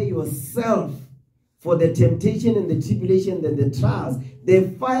prepare yourself for the temptation and the tribulation and the trials,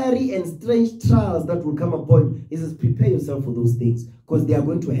 the fiery and strange trials that will come upon you. He says, prepare yourself for those things because they are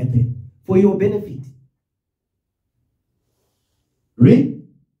going to happen for your benefit. Read.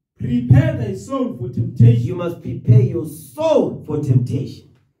 Prepare thy soul for temptation. You must prepare your soul for temptation.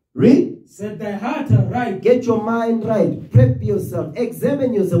 Read. Set thy heart aright. Get your mind right. Prep yourself.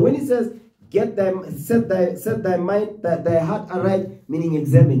 Examine yourself. When he says, set thy mind, thy heart aright, meaning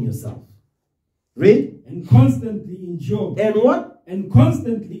examine yourself. Read. And constantly endure. And what? And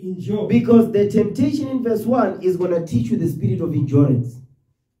constantly endure. Because the temptation in verse 1 is going to teach you the spirit of endurance.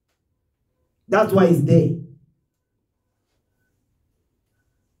 That's why it's there.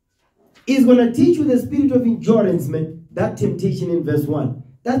 It's going to teach you the spirit of endurance, man. That temptation in verse 1.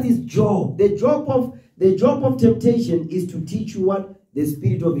 That is Job. The job of temptation is to teach you what? The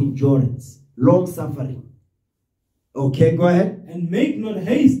spirit of endurance. Long suffering. Okay, go ahead. And make not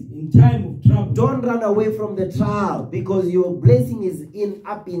haste in time of trouble. Don't run away from the trial because your blessing is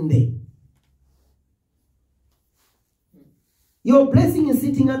up in there. Your blessing is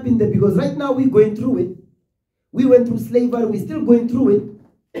sitting up in there because right now we're going through it. We went through slavery. We're still going through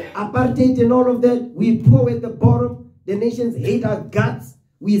it. Apartheid and all of that. We poor at the bottom. The nations hate our guts.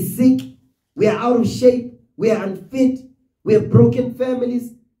 We're sick. We are out of shape. We are unfit. We have broken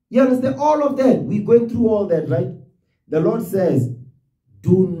families. You understand? All of that. We're going through all that, right? The Lord says,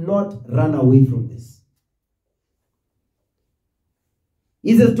 do not run away from this.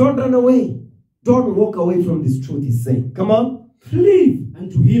 He says, don't run away. Don't walk away from this truth, he's saying. Come on. Cleave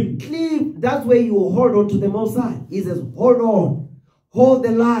unto him. Cleave. That's where you hold on to the Most High. He says, hold on. Hold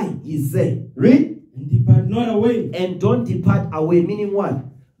the line, he's saying. Read. And depart not away. And don't depart away. Meaning what?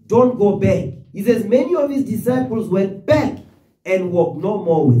 Don't go back. He says, many of his disciples went back and walked no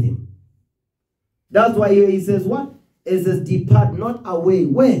more with him. That's why he says what? It says, depart not away.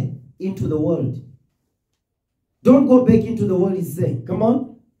 Where? Into the world. Don't go back into the world, he's saying. Come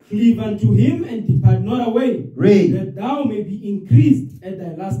on. Cleave unto him and depart not away. Read. That thou may be increased at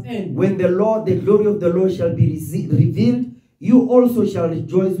thy last end. When the Lord, the glory of the Lord shall be revealed, you also shall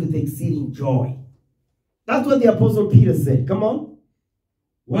rejoice with exceeding joy. That's what the Apostle Peter said. Come on.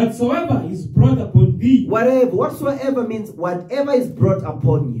 Whatsoever is brought upon thee. Whatsoever means whatever is brought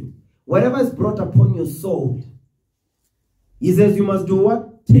upon you. Whatever is brought upon your soul. He says you must do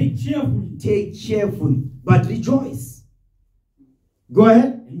what? Take cheerfully. Take cheerfully. But rejoice. Go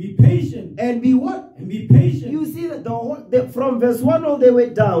ahead. And be patient. And be what? And be patient. You see that from verse 1 all the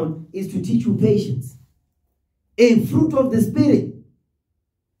way down is to teach you patience. A fruit of the Spirit.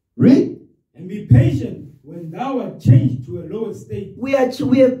 Read. And be patient when thou art changed to a lower state. We as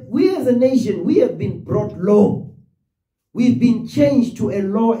a nation, we have been brought low. We've been changed to a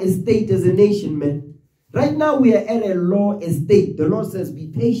lower estate as a nation, man. Right now we are at a law estate. The Lord says, be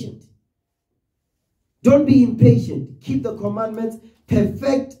patient. Don't be impatient. Keep the commandments.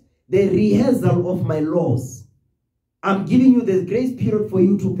 Perfect the rehearsal of my laws. I'm giving you the grace period for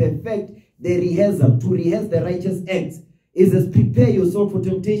you to perfect the rehearsal, to rehearse the righteous acts. It says, prepare your soul for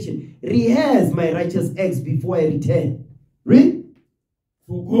temptation. Rehearse my righteous acts before I return. Read.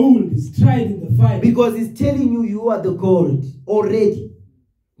 For gold is tried in the fire. Because it's telling you you are the gold already.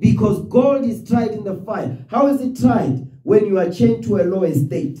 Because gold is tried in the fire. How is it tried? When you are chained to a law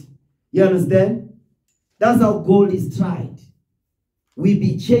estate. You understand? That's how gold is tried. We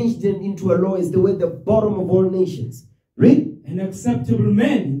be changed into a law estate. We're the bottom of all nations. Read. An acceptable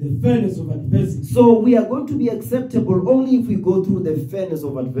man in the furnace of adversity. So we are going to be acceptable only if we go through the furnace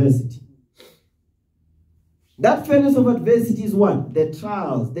of adversity. That furnace of adversity is what? The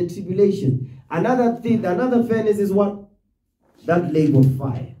trials, the tribulation. Another thing, another furnace is what? That lake of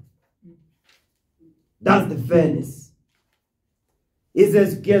fire. That's the furnace. It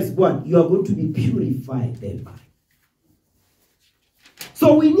says, guess what? You are going to be purified thereby.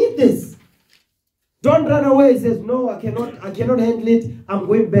 So we need this. Don't run away. It says, no, I cannot handle it. I'm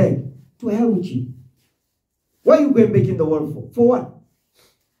going back. To hell with you. Why are you going back in the world for? For what?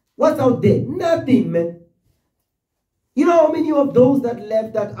 What's out there? Nothing, man. You know how many of those that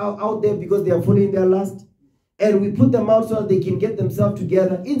left that are out there because they are following their lust? And we put them out so that they can get themselves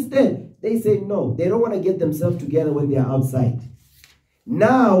together. Instead, they say no. They don't want to get themselves together when they are outside.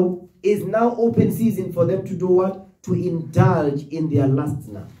 Now is now open season for them to do what? To indulge in their lusts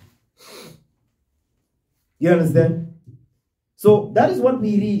now. You understand? So that is what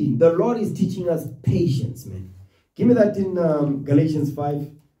we're reading. The Lord is teaching us patience, man. Give me that in Galatians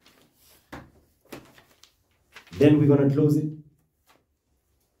 5. Then we're going to close it.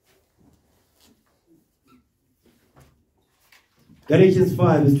 Galatians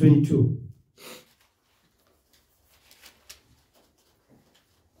 5 verse 22.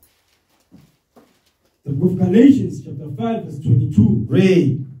 The book of Galatians chapter 5 verse 22.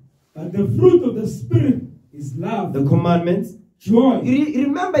 Read. But the fruit of the Spirit is love. The commandments. Joy. You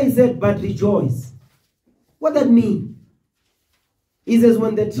remember he said, but rejoice. What that mean? He says,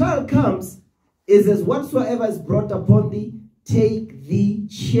 when the trial comes, it says, whatsoever is brought upon thee, take thee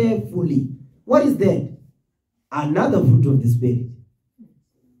cheerfully. What is that? Another fruit of the Spirit.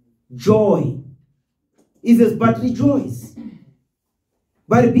 Joy. He says, but rejoice.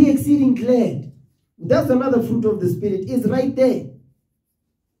 But be exceeding glad. That's another fruit of the Spirit. It's right there.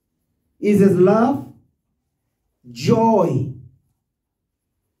 He says, love, joy.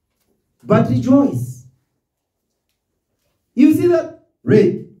 But rejoice. You see that?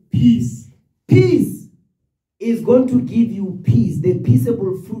 Read. Peace. Peace is going to give you peace. The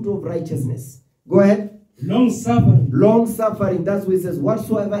peaceable fruit of righteousness. Go ahead. Long suffering. Long suffering. That's what it says.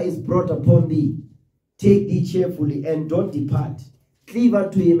 Whatsoever is brought upon thee, take thee cheerfully and don't depart. Cleave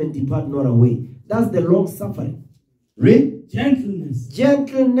unto him and depart not away. That's the long suffering. Read. Gentleness.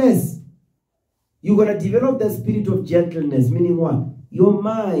 Gentleness. You're going to develop the spirit of gentleness. Meaning what? Your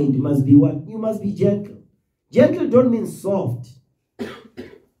mind must be what? You must be gentle. Gentle don't mean soft.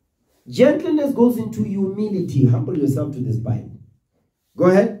 Gentleness goes into humility. Humble yourself to this Bible. Go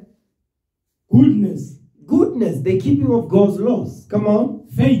ahead. Goodness. Goodness, the keeping of God's laws. Come on.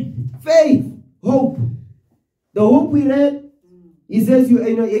 Faith. Faith. Hope. The hope we read, he says you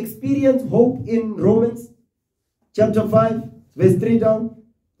experience hope in Romans chapter 5, verse 3 down.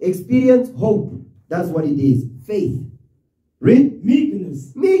 Experience hope. That's what it is. Faith. Read.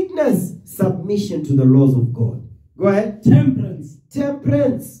 Meekness. Meekness. Submission to the laws of God. Go ahead. Temperance.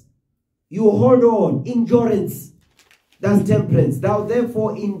 Temperance. You hold on. Endurance. That's temperance. Thou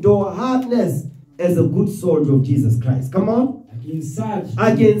therefore endure hardness as a good soldier of Jesus Christ. Come on.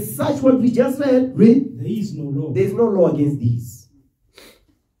 Against such what we just read. Read. There is no law. There is no law against these.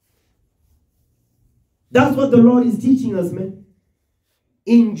 That's what the Lord is teaching us, man.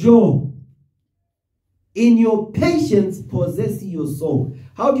 Endure. In your patience, possess your soul.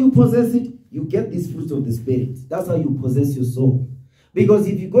 How do you possess it? You get these fruits of the Spirit. That's how you possess your soul. Because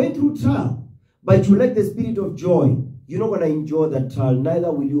if you're going through trial, but you lack the spirit of joy, you're not going to enjoy that trial.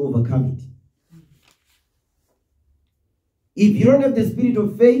 Neither will you overcome it. If you don't have the spirit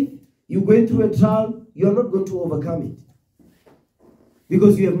of faith, you're going through a trial, you're not going to overcome it.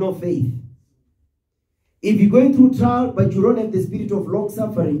 Because you have no faith. If you're going through trial, but you don't have the spirit of long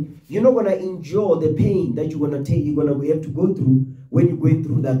suffering, you're not going to endure the pain that you're going to have to go through when you're going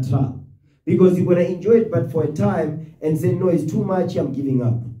through that trial. Because you're going to enjoy it, but for a time, and say, no, it's too much, I'm giving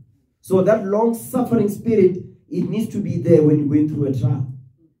up. So that long suffering spirit, it needs to be there when you're going through a trial.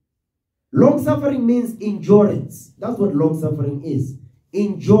 Long suffering means endurance. That's what long suffering is.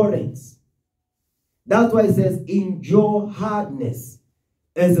 Endurance. That's why it says, endure hardness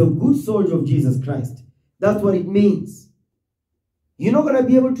as a good soldier of Jesus Christ. That's what it means. You're not going to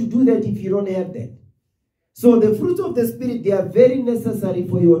be able to do that if you don't have that. So the fruits of the Spirit, they are very necessary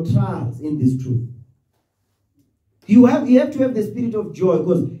for your trials in this truth. You have to have the spirit of joy,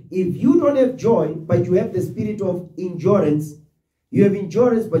 because if you don't have joy, but you have the spirit of endurance, you have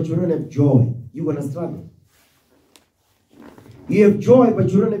endurance, but you don't have joy, you're going to struggle. You have joy, but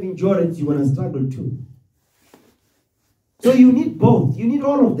you don't have endurance, you're going to struggle too. So you need both. You need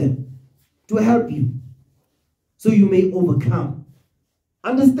all of them to help you, so you may overcome.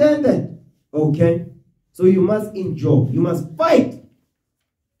 Understand that? Okay? So you must endure. You must fight.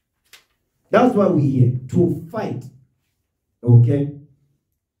 That's why we're here, to fight. Okay?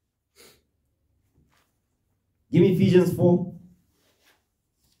 Give me Ephesians 4.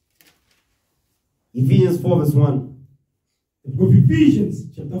 Ephesians 4 verse 1. The book of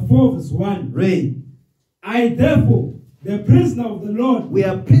Ephesians chapter 4 verse 1. Read. I therefore, the prisoner of the Lord. We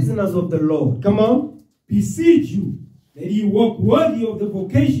are prisoners of the Lord. Come on. Beseech you that ye walk worthy of the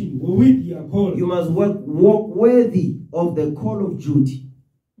vocation wherewith ye are called. You must walk worthy of the call of duty.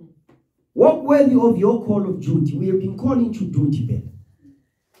 Walk worthy of your call of duty. We have been calling to duty, Ben.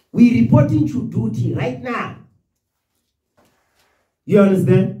 We reporting to duty right now. You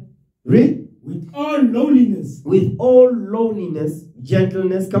understand? Read. With all lowliness. With all lowliness,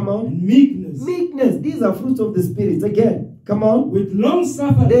 gentleness, come on. And meekness. Meekness. These are fruits of the Spirit. Again, come on. With long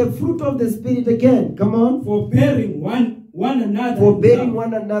suffering. The fruit of the Spirit again. Come on. Forbearing one another. Forbearing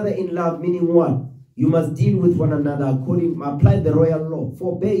one another in love, meaning what? You must deal with one another apply the royal law.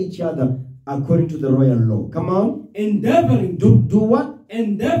 Forbear each other according to the royal law. Come on. Endeavoring. Do what?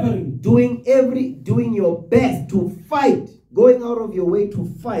 Endeavoring. Doing your best to fight. Going out of your way to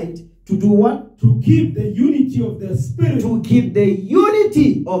fight. To do what? To keep the unity of the Spirit. To keep the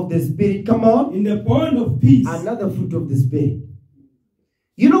unity of the Spirit. Come on. In the bond of peace. Another fruit of the Spirit.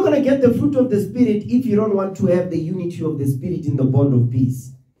 You're not going to get the fruit of the Spirit if you don't want to have the unity of the Spirit in the bond of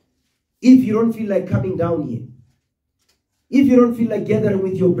peace. If you don't feel like coming down here. If you don't feel like gathering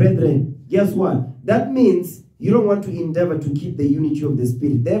with your brethren, guess what? That means you don't want to endeavor to keep the unity of the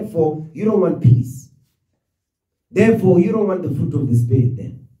Spirit. Therefore, you don't want peace. Therefore, you don't want the fruit of the Spirit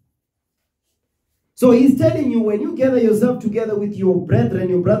then. So he's telling you, when you gather yourself together with your brethren,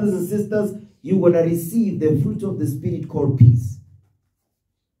 your brothers and sisters, you're going to receive the fruit of the Spirit called peace.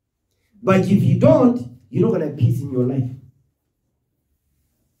 But if you don't, you're not going to have peace in your life.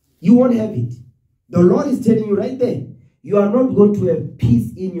 You won't have it. The Lord is telling you right there, you are not going to have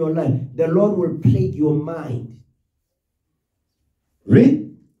peace in your life. The Lord will plague your mind.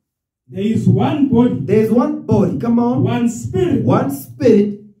 Read. There is one body. There is one body. Come on. One spirit. One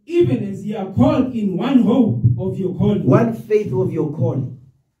spirit. Even as ye are called in one hope of your calling. One faith of your calling.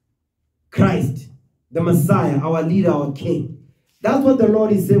 Christ, the Messiah, our leader, our King. That's what the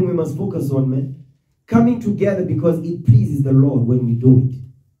Lord is saying we must focus on, man. Coming together because it pleases the Lord when we do it.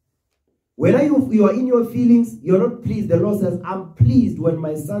 When you are in your feelings, you're not pleased. The Lord says, I'm pleased when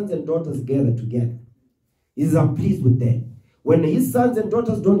my sons and daughters gather together. He says, I'm pleased with that. When his sons and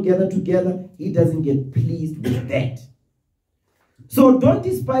daughters don't gather together, he doesn't get pleased with that. So don't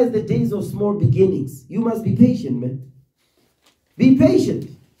despise the days of small beginnings. You must be patient, man. Be patient.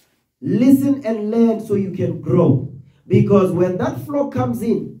 Listen and learn so you can grow. Because when that flock comes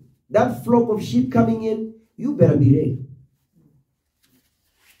in, that flock of sheep coming in, you better be ready.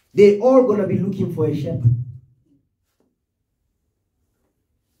 They're all going to be looking for a shepherd.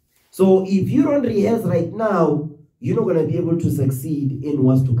 So if you don't rehearse right now, you're not going to be able to succeed in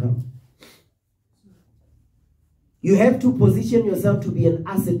what's to come. You have to position yourself to be an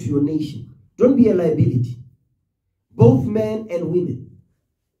asset to your nation. Don't be a liability. Both men and women.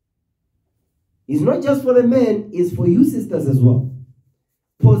 It's not just for the men, it's for you sisters as well.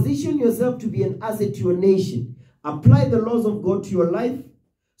 Position yourself to be an asset to your nation. Apply the laws of God to your life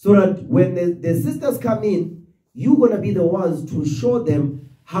so that when the sisters come in, you're going to be the ones to show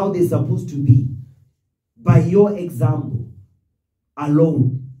them how they're supposed to be. By your example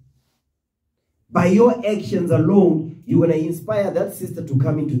alone. By your actions alone, you're going to inspire that sister to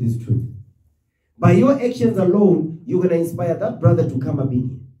come into this truth. By your actions alone, you're going to inspire that brother to come up in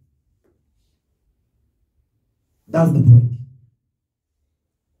here. That's the point.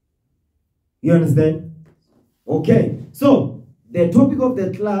 You understand? Okay. So, the topic of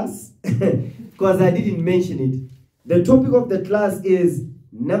the class, because I didn't mention it, the topic of the class is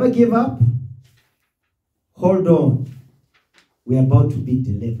never give up. Hold on. We're about to be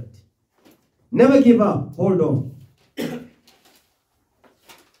delivered. Never give up. Hold on.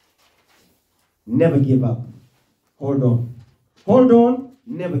 Never give up. Hold on. Hold on.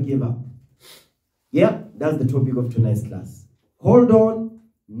 Never give up. Yeah, that's the topic of tonight's class. Hold on,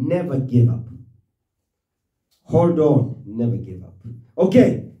 never give up. Hold on, never give up.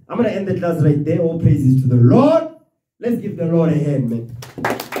 Okay, I'm going to end the class right there. All praises to the Lord. Let's give the Lord a hand, man.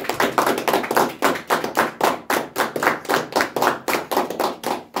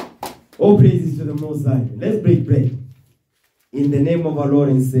 All praises to the Most High. Let's break bread. In the name of our Lord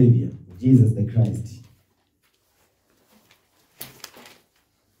and Savior, Jesus the Christ.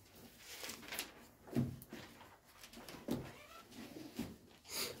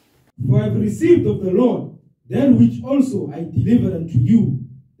 For I have received of the Lord that which also I delivered unto you,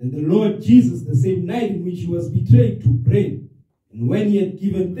 that the Lord Jesus, the same night in which he was betrayed, took bread. And when he had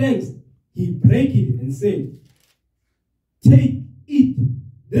given thanks, he brake it and said, Take, eat.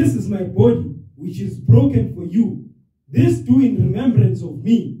 This is my body, which is broken for you. This do in remembrance of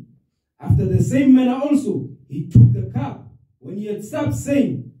me. After the same manner also, he took the cup, when he had supped,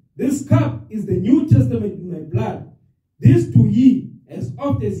 saying, This cup is the New Testament in my blood. This do ye, as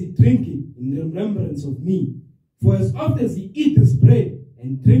oft as ye drink it, in remembrance of me. For as oft as ye eat this bread,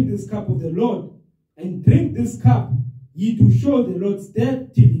 and drink this cup of the Lord, and drink this cup, ye do show the Lord's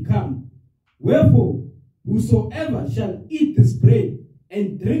death till he come. Wherefore, whosoever shall eat this bread,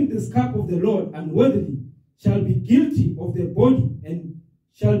 and drink this cup of the Lord unworthily, shall be guilty of the body, and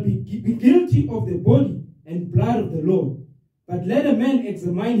shall be guilty of the body and blood of the Lord. But let a man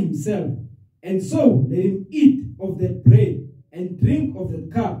examine himself, and so let him eat of that bread, and drink of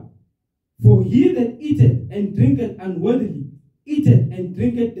that cup. For he that eateth and drinketh unworthily, eateth and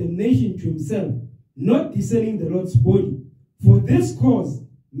drinketh damnation to himself, not discerning the Lord's body. For this cause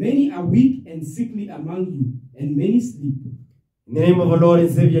many are weak and sickly among you, and many sleep. In the name of our Lord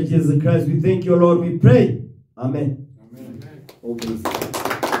and Savior Jesus Christ, we thank you, Lord, we pray. Amen. Amen. Oh, please.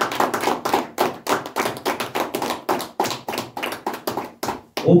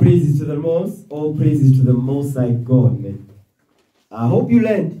 All praises to the all praises to the Most High God, man. I hope you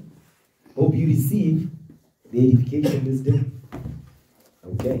learned. Hope you receive the edification this day.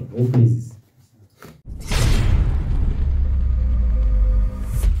 Okay, all praises.